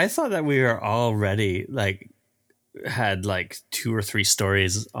 I thought that we were already had 2 or 3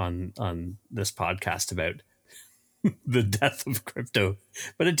 stories on this podcast about the death of crypto,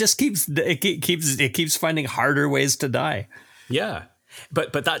 but it just keeps finding harder ways to die. Yeah,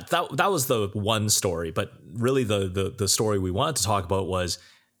 but that was the one story. But really, the story we wanted to talk about was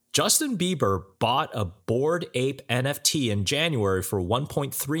Justin Bieber bought a Bored Ape NFT in January for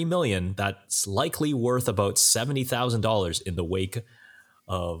 $1.3 million. That's likely worth about $70,000 in the wake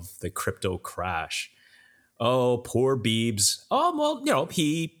of the crypto crash. Oh, poor Biebs. Oh, well,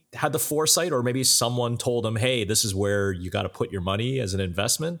 he had the foresight, or maybe someone told him, hey, this is where you got to put your money as an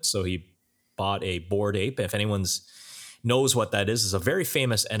investment. So he bought a Bored Ape. If anyone knows what that is, it's a very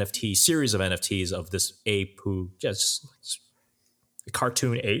famous NFT, series of NFTs of this ape who just... a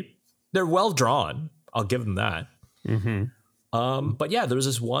cartoon ape. They're well drawn. I'll give them that. But yeah, there's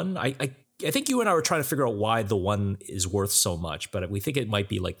this one. I think you and I were trying to figure out why the one is worth so much, but we think it might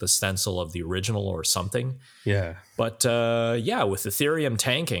be like the stencil of the original or something. Yeah. But with Ethereum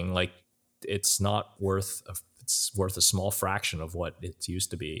tanking, like it's worth a small fraction of what it used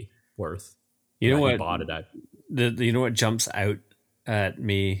to be worth. You know what? Bought it at. You know what jumps out at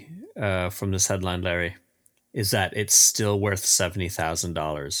me from this headline, Larry? Is that it's still worth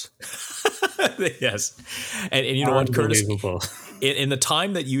 $70,000. Yes. And you know what, Curtis? In the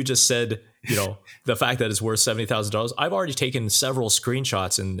time that you just said, the fact that it's worth $70,000, I've already taken several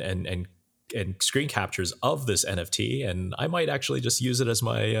screenshots and screen captures of this NFT, and I might actually just use it as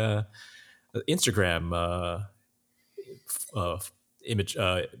my Instagram image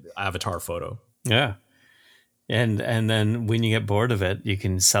avatar photo. Yeah. And then when you get bored of it, you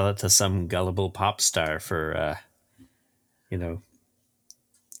can sell it to some gullible pop star for,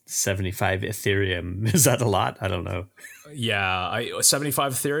 75 Ethereum. Is that a lot? I don't know. Yeah,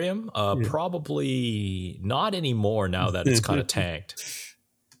 75 Ethereum? Probably not anymore now that it's kind of tanked.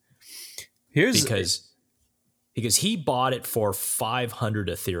 Because he bought it for 500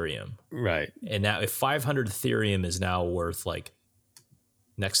 Ethereum. Right. And now if 500 Ethereum is now worth like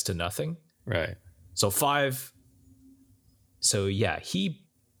next to nothing. Right. So yeah, he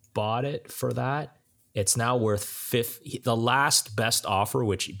bought it for that. It's now worth the last best offer,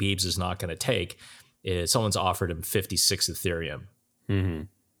 which Biebs is not going to take, is someone's offered him 56 Ethereum,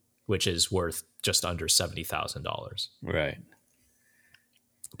 which is worth just under $70,000. Right.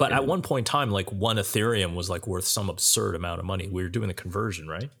 But at one point in time, like one Ethereum was like worth some absurd amount of money. We were doing the conversion,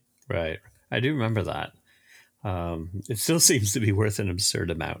 right? Right. I do remember that. It still seems to be worth an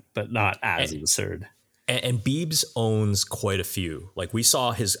absurd amount, but not as absurd. And Beebs owns quite a few. Like we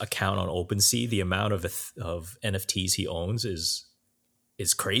saw his account on OpenSea, the amount of NFTs he owns is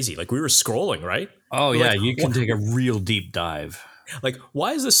crazy. Like we were scrolling, right? Oh, We're yeah. like, You can take a real deep dive. like,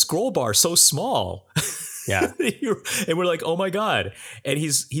 why is the scroll bar so small? Yeah. And we're like, oh my God. And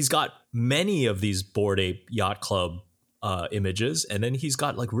he's got many of these Bored Ape Yacht Club images. And then he's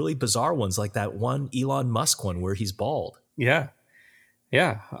got like really bizarre ones, like that one Elon Musk one where he's bald. Yeah.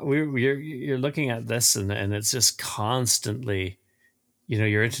 Yeah. You're looking at this and it's just constantly,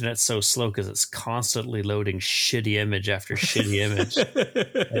 your internet's so slow because it's constantly loading shitty image after shitty image.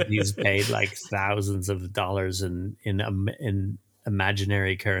 And he's paid like thousands of dollars in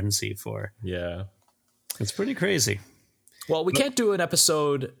imaginary currency for. Yeah. It's pretty crazy. Well, we can't do an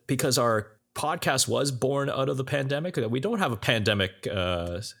episode because our podcast was born out of the pandemic. We don't have a pandemic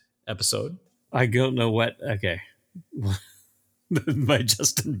episode. I don't know what. Okay. My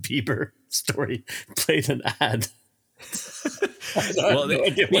Justin Bieber story played an ad. Well,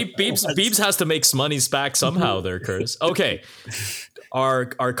 Beebs has to make monies back somehow there, Curtis. Okay. Our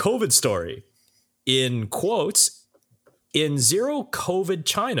COVID story. In quotes, in zero COVID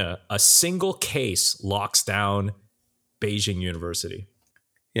China, a single case locks down Beijing University.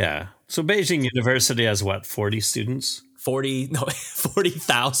 Yeah. So Beijing University has what, 40 students?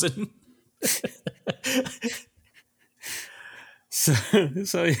 40,000. So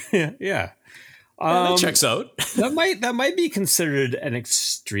yeah. That checks out. that might be considered an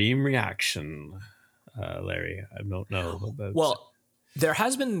extreme reaction, Larry. I don't know about. Well, there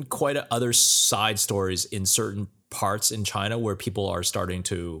has been quite other side stories in certain parts in China where people are starting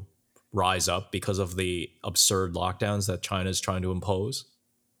to rise up because of the absurd lockdowns that China is trying to impose.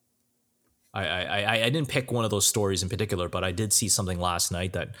 I didn't pick one of those stories in particular, but I did see something last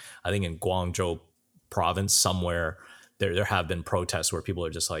night that I think in Guangzhou province somewhere there have been protests where people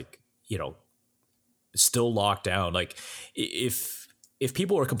are just like, still locked down. Like if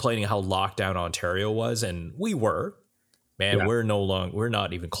people were complaining how locked down Ontario was, and we were, man, Yeah. we're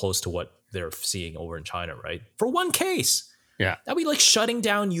not even close to what they're seeing over in China, right? For one case. Yeah. That'd be like shutting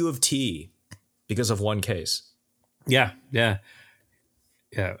down U of T because of one case. Yeah.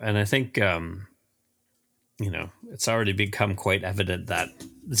 And I think, it's already become quite evident that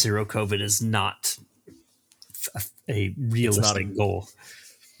zero COVID is not a realistic goal.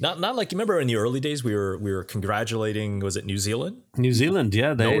 Not like you remember in the early days we were congratulating, was it New Zealand? New Zealand,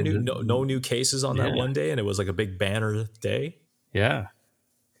 yeah, no new cases on that one day, and it was like a big banner day. Yeah.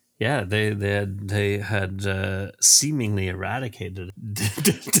 Yeah, they had seemingly eradicated.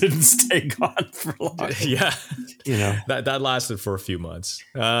 Didn't stay gone for long. Yeah, that lasted for a few months.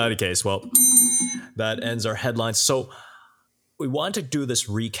 Any case, well, that ends our headlines. So we want to do this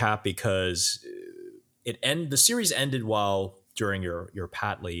recap because the series ended during your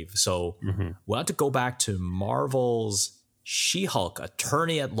pat leave. So we want to go back to Marvel's She-Hulk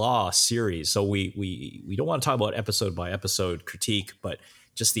Attorney at Law series. So we don't want to talk about episode by episode critique, but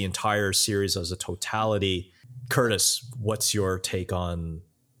just the entire series as a totality. Curtis, what's your take on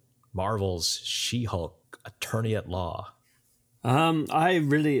Marvel's She-Hulk Attorney at Law? I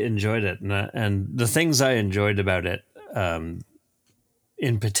really enjoyed it, and the things I enjoyed about it,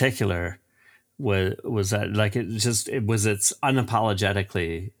 in particular, was that like it was its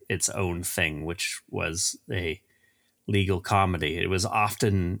unapologetically its own thing, which was a legal comedy. It was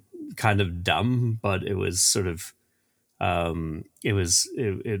often kind of dumb, but it was sort of it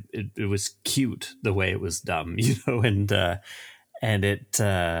was cute the way it was dumb, and it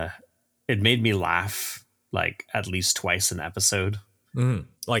made me laugh like at least twice an episode.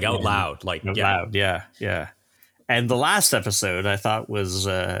 Like out loud, like out loud. Yeah. And the last episode I thought was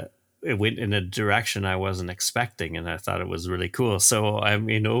it went in a direction I wasn't expecting, and I thought it was really cool. So I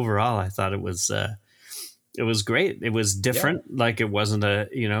mean, overall, I thought it was great. It was different. Yeah. Like it wasn't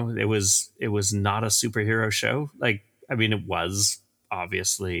it was not a superhero show. Like, I mean, it was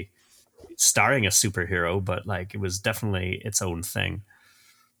obviously starring a superhero, but like it was definitely its own thing.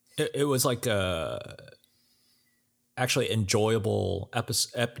 It was like actually enjoyable Ally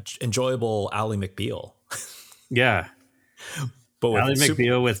McBeal. Yeah. But Ally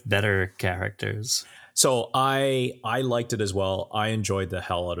McBeal with better characters. So I liked it as well. I enjoyed the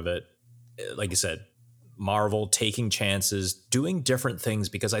hell out of it. Like you said, Marvel taking chances, doing different things,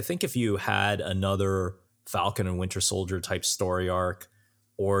 because I think if you had another Falcon and Winter Soldier type story arc,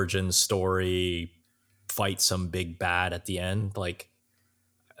 origin story, fight some big bad at the end, like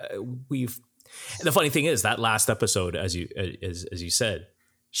the funny thing is that last episode, as you said,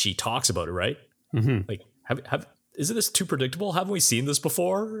 she talks about it, right? Mm-hmm. Like, isn't this too predictable? Haven't we seen this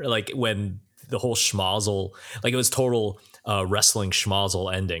before? Like when the whole schmozzle, like it was total wrestling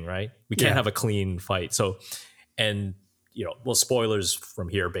schmozzle ending, right? We can't have a clean fight. So, and well, spoilers from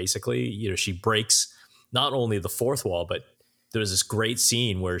here, basically, she breaks not only the fourth wall, but there's this great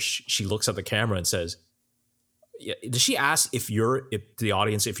scene where she looks at the camera and says, does she ask if the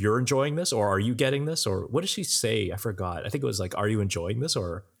audience, if you're enjoying this, or are you getting this, or what does she say? I forgot. I think it was like, are you enjoying this,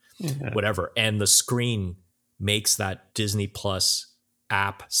 or whatever. And the screen makes that Disney Plus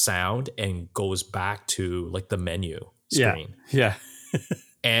app sound and goes back to like the menu screen. Yeah.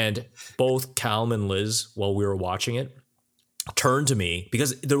 And both Calum and Liz, while we were watching it, turned to me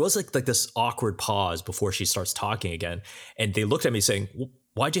because there was like this awkward pause before she starts talking again. And they looked at me saying,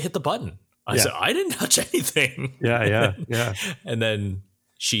 why'd you hit the button? I said, I didn't touch anything. Yeah. And then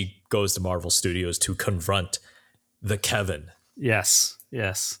she goes to Marvel Studios to confront the Kevin. Yes.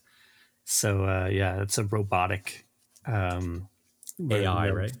 So, it's a robotic AI,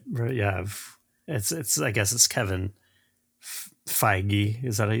 right? Yeah. It's I guess it's Kevin Feige.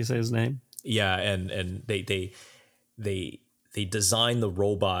 Is that how you say his name? Yeah. And they design the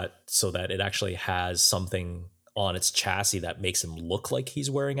robot so that it actually has something on its chassis that makes him look like he's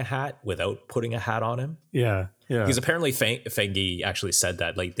wearing a hat without putting a hat on him. Yeah. Because apparently Feige actually said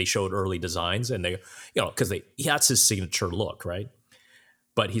that, like, they showed early designs and they, because that's his signature look, right?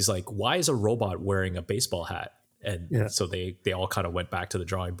 But he's like, why is a robot wearing a baseball hat? And so they all kind of went back to the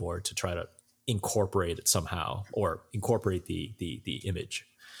drawing board to try to incorporate it somehow, or incorporate the image.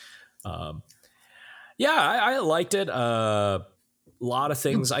 I liked it. A lot of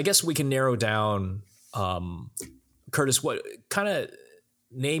things. I guess we can narrow down. Curtis, what kind of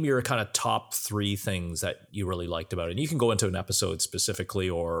name your kind of top 3 things that you really liked about it? And you can go into an episode specifically,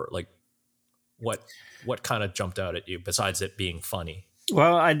 or like what kind of jumped out at you besides it being funny.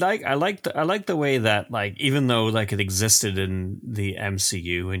 Well, I like the way that, like, even though like it existed in the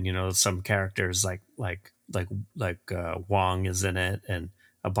MCU, and some characters like Wong is in it, and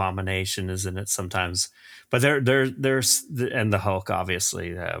Abomination is in it sometimes, but there's and the Hulk obviously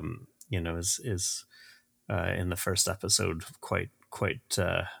is in the first episode quite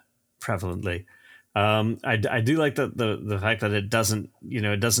prevalently. I do like the fact that it doesn't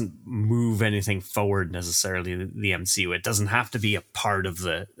move anything forward necessarily, the MCU. It doesn't have to be a part of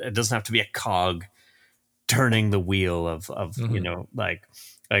it doesn't have to be a cog turning the wheel of like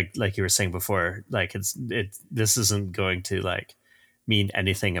you were saying before, like this isn't going to like mean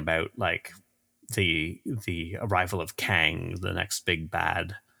anything about like the arrival of Kang, the next big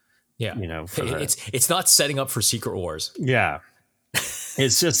bad. Yeah. It's not setting up for Secret Wars. Yeah.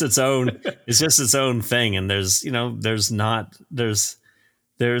 It's just its own thing. And there's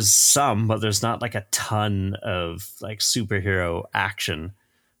some, but there's not like a ton of like superhero action.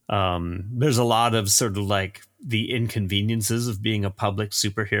 There's a lot of sort of like the inconveniences of being a public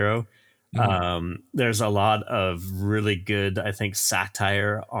superhero. Mm-hmm. There's a lot of really good, I think,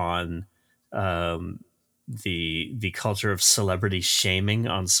 satire on the culture of celebrity shaming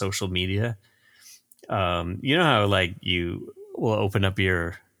on social media. How like you will open up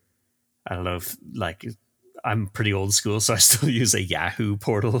your, I don't know if like, I'm pretty old school, so I still use a Yahoo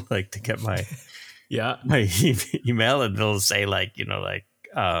portal like to get my my email, and it'll say like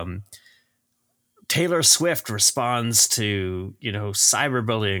Taylor Swift responds to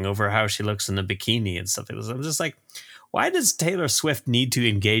cyberbullying over how she looks in a bikini and stuff like this. I'm just like, why does Taylor Swift need to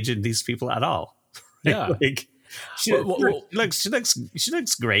engage in these people at all? Yeah. Like, she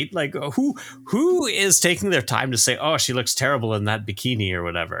looks great. Like who is taking their time to say, oh, she looks terrible in that bikini or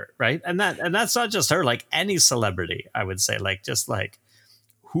whatever, right? And that's not just her. Like any celebrity, I would say, like just like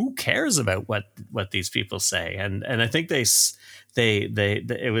who cares about what these people say? And I think it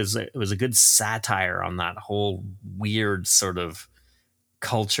was a good satire on that whole weird sort of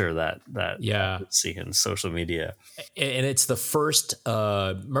culture that I would see in social media. And it's the first,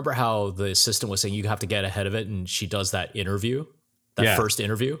 remember how the assistant was saying you have to get ahead of it, and she does that first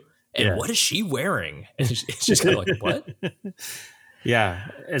interview, and what is she wearing? And she's kind of like, what? Yeah.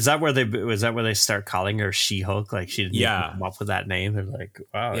 Is that where they start calling her She-Hulk? Like she didn't even come up with that name. They're like,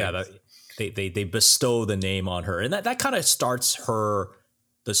 wow. Yeah. They bestow the name on her, and that kind of starts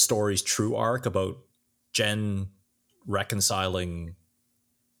the story's true arc about Jen reconciling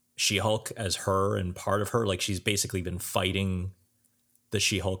She-Hulk as her and part of her. Like she's basically been fighting the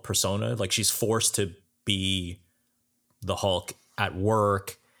She-Hulk persona. Like she's forced to be the Hulk at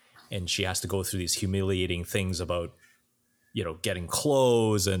work, and she has to go through these humiliating things about getting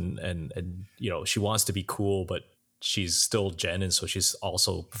clothes and she wants to be cool, but she's still Jen, and so she's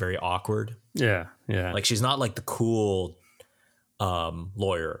also very awkward. Yeah. Like she's not like the cool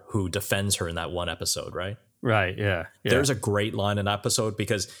lawyer who defends her in that one episode, right? Right. Yeah. Yeah. There's a great line in that episode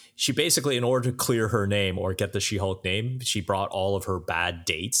because she basically, in order to clear her name or get the She-Hulk name, she brought all of her bad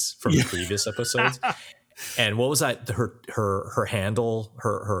dates from previous episodes. And what was that? Her handle,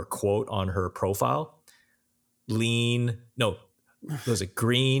 her quote on her profile? Lean, no, was it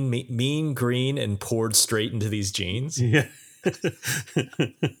green, mean green, and poured straight into these jeans? Yeah.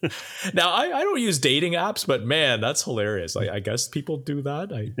 Now I don't use dating apps, but man, that's hilarious. I guess people do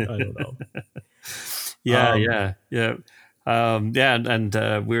that. I don't know. Yeah. And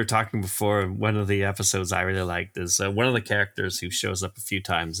we were talking before. One of the episodes I really liked is one of the characters who shows up a few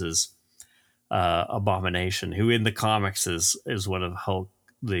times is Abomination, who in the comics is one of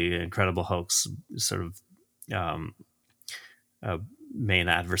the Incredible Hulk's sort of main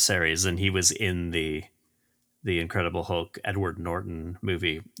adversaries, and he was in the Incredible Hulk Edward Norton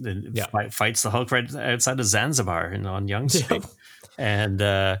movie. Fights the Hulk right outside of Zanzibar on Young Street, and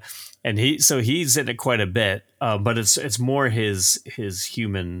he's in it quite a bit, but it's more his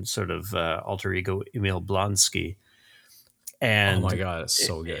human sort of alter ego Emil Blonsky. And oh my god, it's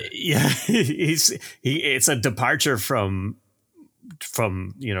so good. Yeah, it's a departure from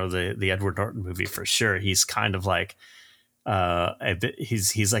the Edward Norton movie for sure. He's kind of like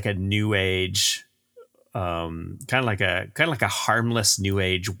he's like a new age, kind of like a harmless new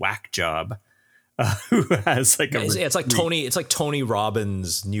age whack job who has like it's like Tony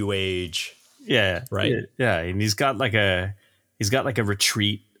Robbins new age. Yeah, right. Yeah, and he's got like a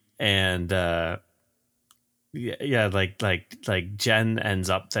retreat, and like Jen ends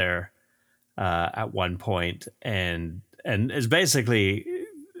up there at one point, and is basically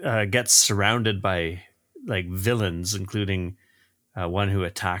gets surrounded by like villains, including one who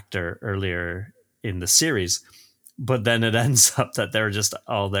attacked her earlier in the series. But then it ends up that they're just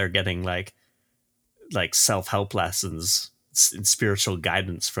all there getting like self-help lessons and spiritual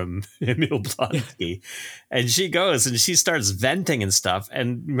guidance from Emil Blonsky. And she goes and she starts venting and stuff.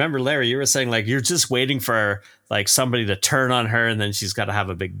 And remember, Larry, you were saying like you're just waiting for like somebody to turn on her, and then she's got to have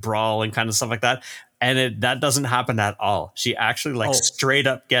a big brawl and kind of stuff like that. And that doesn't happen at all. She actually straight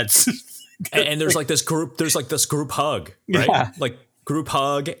up gets and there's this group hug, right? Yeah. Like group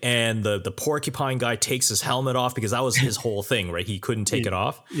hug, and the porcupine guy takes his helmet off because that was his whole thing, right? He couldn't take it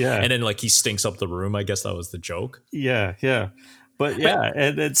off. Yeah. And then like he stinks up the room. I guess that was the joke. Yeah. But yeah,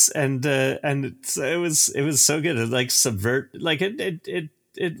 and it was so good. It like subvert, like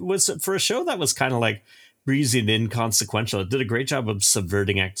it was for a show that was kind of like breezy and inconsequential. It did a great job of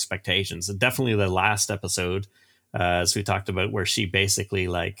subverting expectations. And definitely the last episode, as we talked about, where she basically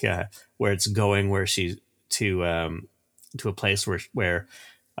like where it's going, where she to a place where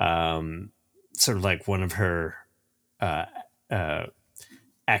sort of like one of her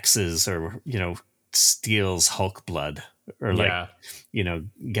exes, or steals Hulk blood, or like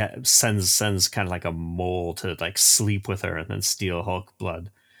sends kind of like a mole to like sleep with her and then steal Hulk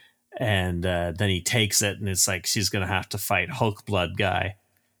blood, and then he takes it, and it's like she's gonna have to fight Hulk blood guy,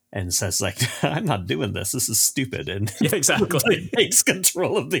 and says like, I'm not doing this. This is stupid. And yeah, exactly takes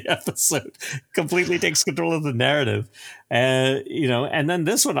control of the episode, completely takes control of the narrative. And then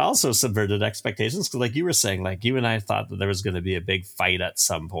this one also subverted expectations. Cause like you were saying, like you and I thought that there was going to be a big fight at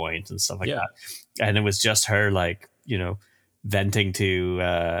some point and stuff like that. And it was just her like, venting to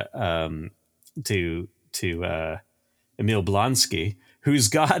Emil Blonsky, who's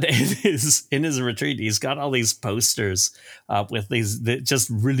got in his retreat, he's got all these posters with these just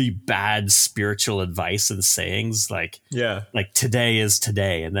really bad spiritual advice and sayings, like today is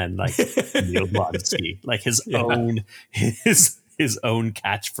today, and then like Emil Blonsky, like his own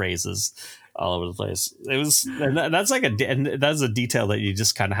catchphrases all over the place. It was, and that's a detail that you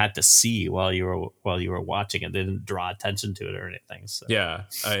just kind of had to see while you were watching it. They didn't draw attention to it or anything. So yeah,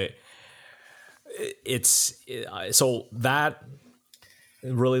 so that.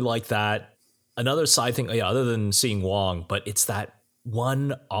 Really like that. Another side thing, other than seeing Wong, but it's that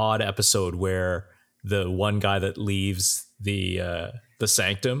one odd episode where the one guy that leaves the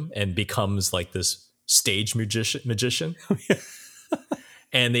sanctum and becomes like this stage magician.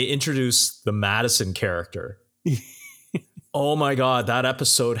 And they introduce the Madison character. Oh my God, that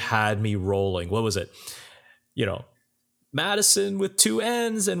episode had me rolling. What was it? Madison with 2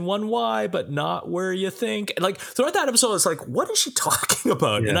 N's and 1 Y, but not where you think. Like throughout that episode, it's like, what is she talking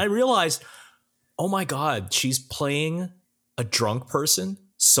about? Yeah. And I realized, oh my God, she's playing a drunk person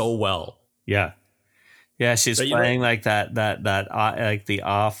so well. Yeah. Yeah. She's playing like that, like the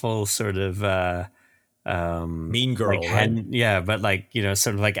awful sort of, mean girl. Like hen, right? Yeah. But like,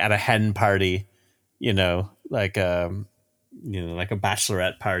 sort of like at a hen party, like a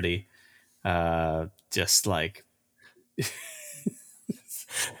bachelorette party, just like,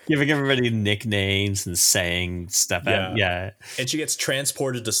 giving everybody nicknames and saying stuff. Yeah. And she gets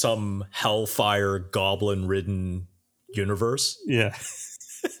transported to some hellfire goblin-ridden universe. Yeah.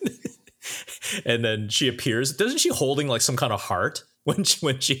 And then she appears. Doesn't she holding like some kind of heart when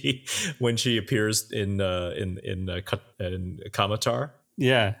she appears in Kamatar?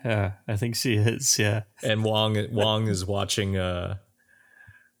 Yeah. I think she is. Yeah. And Wong is watching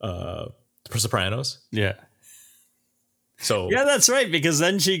Sopranos. Yeah. So yeah, that's right. Because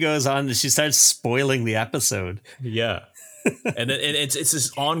then she goes on and she starts spoiling the episode. Yeah. And it's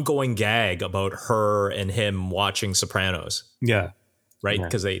this ongoing gag about her and him watching Sopranos. Yeah. Right.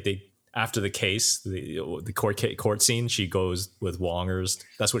 Because they after the case, the court scene, she goes with Wongers.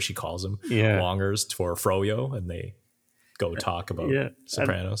 That's what she calls him. Yeah. Wongers for Froyo. And they go talk about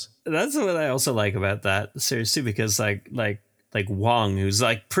Sopranos. And that's what I also like about that series too, because like Wong, who's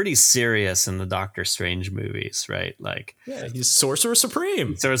like pretty serious in the Doctor Strange movies, right? Like, yeah, he's Sorcerer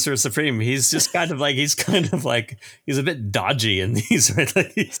Supreme. He's just kind of like he's a bit dodgy in these, right?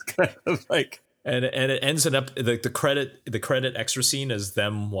 Like he's kind of like, and it ends up the credit extra scene is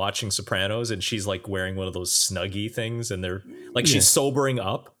them watching Sopranos, and she's like wearing one of those Snuggie things, and they're like she's sobering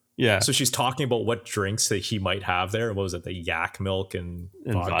up. Yeah. So she's talking about what drinks that he might have there. What was it? The yak milk and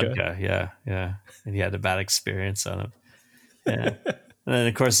vodka. Yeah. And he had a bad experience on it. Yeah. And then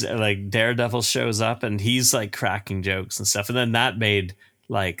of course like Daredevil shows up and he's like cracking jokes and stuff. And then that made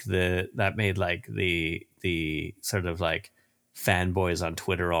the sort of like fanboys on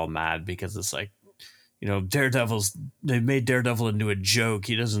Twitter all mad, because it's like, you know, they made Daredevil into a joke.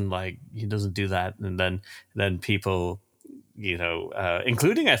 He doesn't do that. And then people, you know,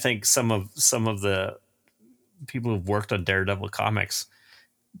 including I think some of the people who've worked on Daredevil comics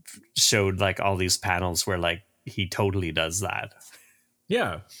showed like all these panels where like he totally does that.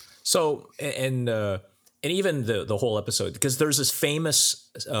 Yeah. So and even the whole episode, because there's this famous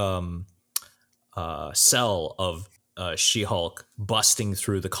cell of She-Hulk busting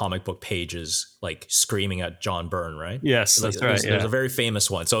through the comic book pages, like screaming at John Byrne, right? Yes, that's right. There's a very famous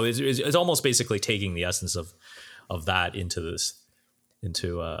one. So it's almost basically taking the essence of that into this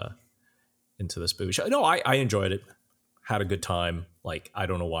movie show. No, I enjoyed it. Had a good time. Like, I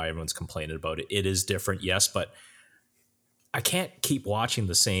don't know why everyone's complaining about it. It is different, yes, but I can't keep watching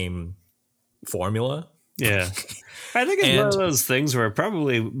the same formula. Yeah. I think it's one of those things where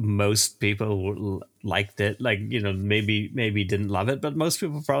probably most people liked it. Like, you know, maybe didn't love it, but most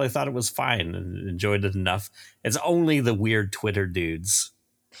people probably thought it was fine and enjoyed it enough. It's only the weird Twitter dudes.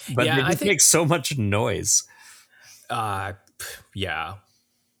 But they just make so much noise. Yeah.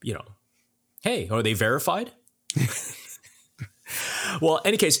 You know, hey, are they verified? Well,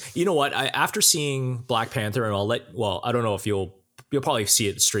 any case, you know what? After seeing Black Panther, and I don't know if you'll probably see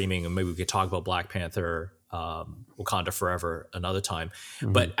it streaming, and maybe we could talk about Black Panther, Wakanda Forever another time.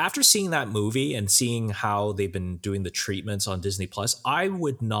 Mm-hmm. But after seeing that movie and seeing how they've been doing the treatments on Disney Plus, I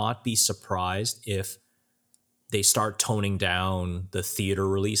would not be surprised if they start toning down the theater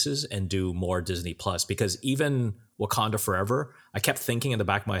releases and do more Disney Plus, because even Wakanda Forever, I kept thinking in the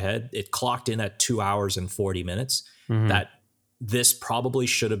back of my head, it clocked in at 2 hours and 40 minutes. Mm-hmm. That this probably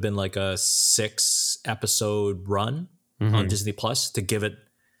should have been like a 6-episode run on Disney Plus to give it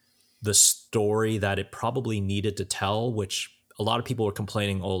the story that it probably needed to tell, which a lot of people were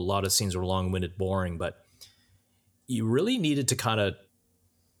complaining, a lot of scenes were long-winded, boring, but you really needed to kind of,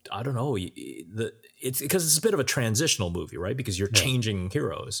 I don't know, it's because it's a bit of a transitional movie, right? Because you're changing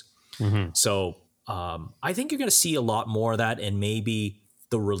heroes. Mm-hmm. So I think you're going to see a lot more of that, and maybe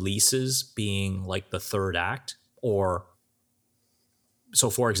the releases being like the third act, or so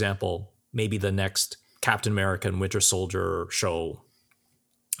for example, maybe the next Captain America and Winter Soldier show,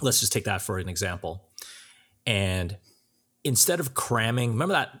 let's just take that for an example. And instead of cramming,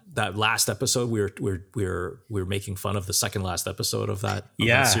 remember that last episode we were making fun of the second last episode of that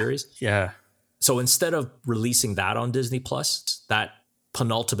series? Yeah. So instead of releasing that on Disney Plus, that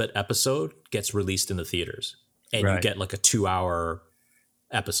penultimate episode gets released in the theaters, and you get like a 2-hour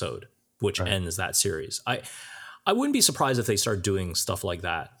episode, which ends that series. I wouldn't be surprised if they start doing stuff like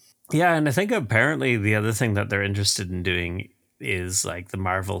that. Yeah, and I think apparently the other thing that they're interested in doing is like the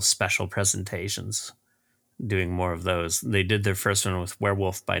Marvel special presentations, doing more of those. They did their first one with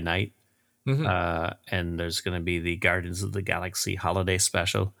Werewolf by Night, and there's going to be the Guardians of the Galaxy holiday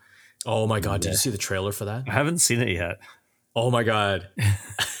special. Oh my God, did you see the trailer for that? I haven't seen it yet. Oh my God.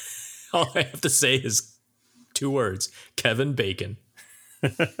 All I have to say is 2 words: Kevin Bacon.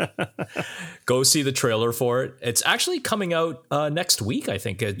 Go see the trailer for it. It's actually coming out next week, I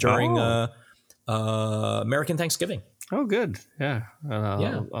think, during American Thanksgiving. Oh, good. Yeah.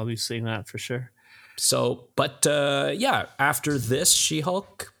 I'll be seeing that for sure. So, but yeah, after this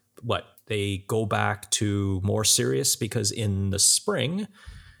She-Hulk, they go back to more serious because in the spring,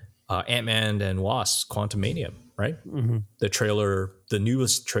 Ant-Man and Wasp: Quantumania, right? Mm-hmm. The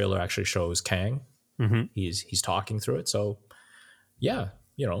newest trailer actually shows Kang. Mm-hmm. He's talking through it. So, yeah,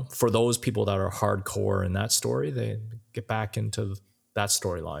 for those people that are hardcore in that story, they get back into that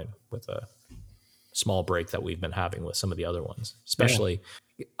storyline with a small break that we've been having with some of the other ones. Especially,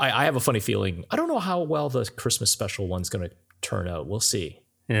 I have a funny feeling. I don't know how well the Christmas special one's going to turn out. We'll see.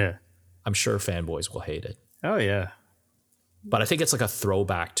 Yeah, I'm sure fanboys will hate it. Oh yeah, but I think it's like a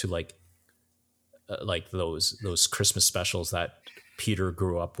throwback to like those Christmas specials that Peter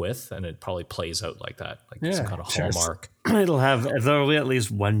grew up with, and it probably plays out like that, like some kind of hallmark. There'll be at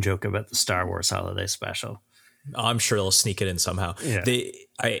least one joke about the Star Wars holiday special. I'm sure they'll sneak it in somehow. Yeah.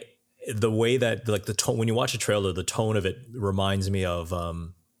 The way that like the tone when you watch a trailer, the tone of it reminds me of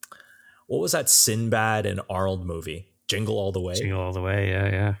what was that Sinbad and Arnold movie? Jingle All the Way. Jingle All the Way.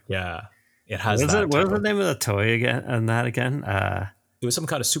 Yeah. Yeah. It has what was the name of the toy again? And that again? It was some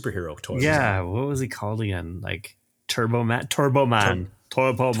kind of superhero toy. Yeah. What was he called again? Like Turbo Man.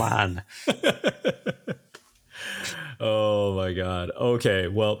 Oh my God. Okay.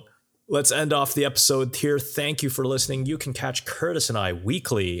 Well, let's end off the episode here. Thank you for listening. You can catch Curtis and I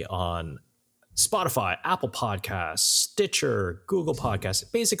weekly on Spotify, Apple Podcasts, Stitcher, Google Podcasts,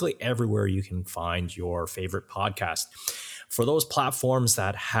 basically everywhere you can find your favorite podcast. For those platforms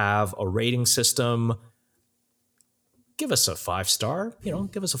that have a rating system, give us a 5-star,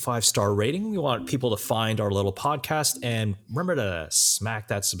 give us a 5-star rating. We want people to find our little podcast, and remember to smack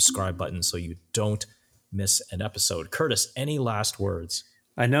that subscribe button so you don't miss an episode. Curtis, any last words?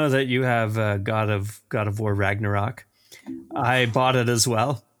 I know that you have God of War Ragnarok. I bought it as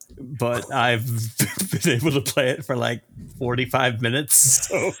well, but I've been able to play it for like 45 minutes.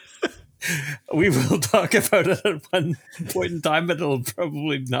 So we will talk about it at one point in time, but it'll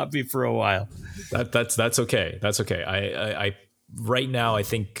probably not be for a while. That's okay. That's okay. I right now I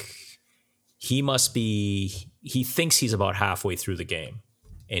think he thinks he's about halfway through the game,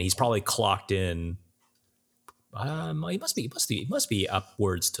 and he's probably clocked in. He must be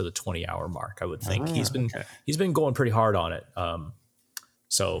upwards to the 20-hour mark, I would think. He's been going pretty hard on it.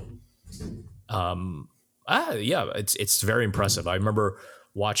 Yeah, it's very impressive. I remember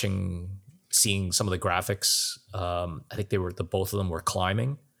seeing some of the graphics. I think both of them were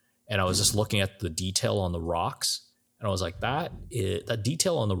climbing, and I was just looking at the detail on the rocks, and I was like, that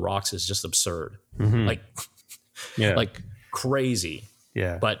detail on the rocks is just absurd, like crazy.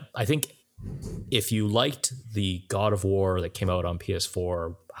 Yeah, but I think if you liked the God of War that came out on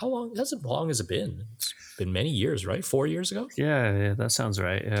PS4, how long has it been? It's been many years, right? 4 years ago? Yeah, that sounds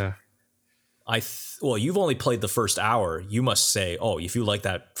right. Yeah. Well, you've only played the first hour. You must say, if you like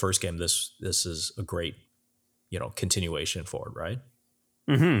that first game, this is a great, continuation forward, right?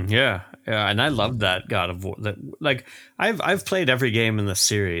 Mm-hmm, yeah. And I loved that God of War. I've played every game in the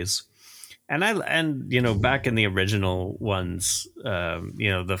series. And back in the original ones,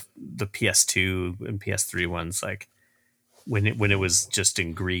 the PS2 and PS3 ones, like when it was just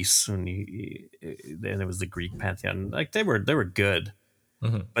in Greece, and it was the Greek pantheon, like they were good,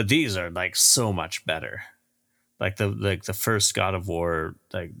 but these are like so much better. Like the first God of War,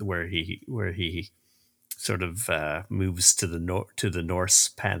 like where he sort of moves to the Norse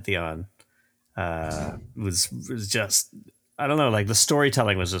pantheon, was just. I don't know, like the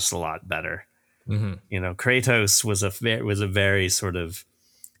storytelling was just a lot better. Mm-hmm. Kratos was a very sort of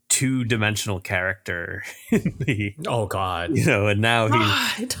 2-dimensional character. Oh God! And now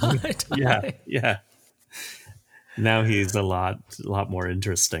die. Yeah. Now he's a lot more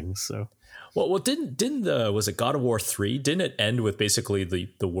interesting. So, well, didn't was it God of War 3? Didn't it end with basically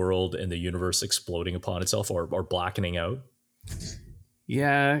the world and the universe exploding upon itself or blackening out?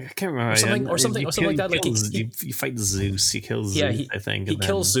 Yeah, I can't remember. Or something like that. Like you fight Zeus, he kills Zeus, I think. He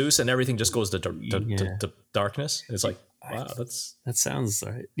kills Zeus and everything just goes to darkness. It's like, wow, that sounds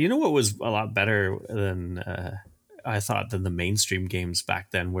right. You know what was a lot better than I thought than the mainstream games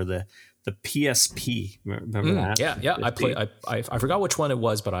back then were the PSP. Remember that? Yeah. I forgot which one it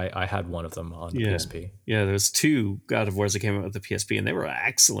was, but I had one of them on the PSP. Yeah, there's 2 God of Wars that came out with the PSP, and they were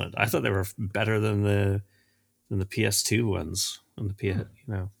excellent. I thought they were better than the PS2 ones. On the PS,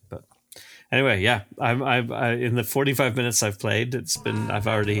 but anyway, yeah, I've in the 45 minutes I've played, I've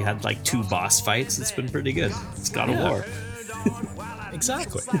already had like 2 boss fights. It's been pretty good. It's God of War.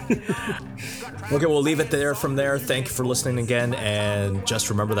 Exactly. Okay, we'll leave it there from there. Thank you for listening again, and just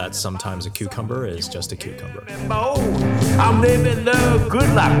remember that sometimes a cucumber is just a cucumber. I'm living the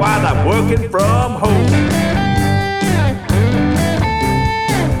good life while I'm working from home.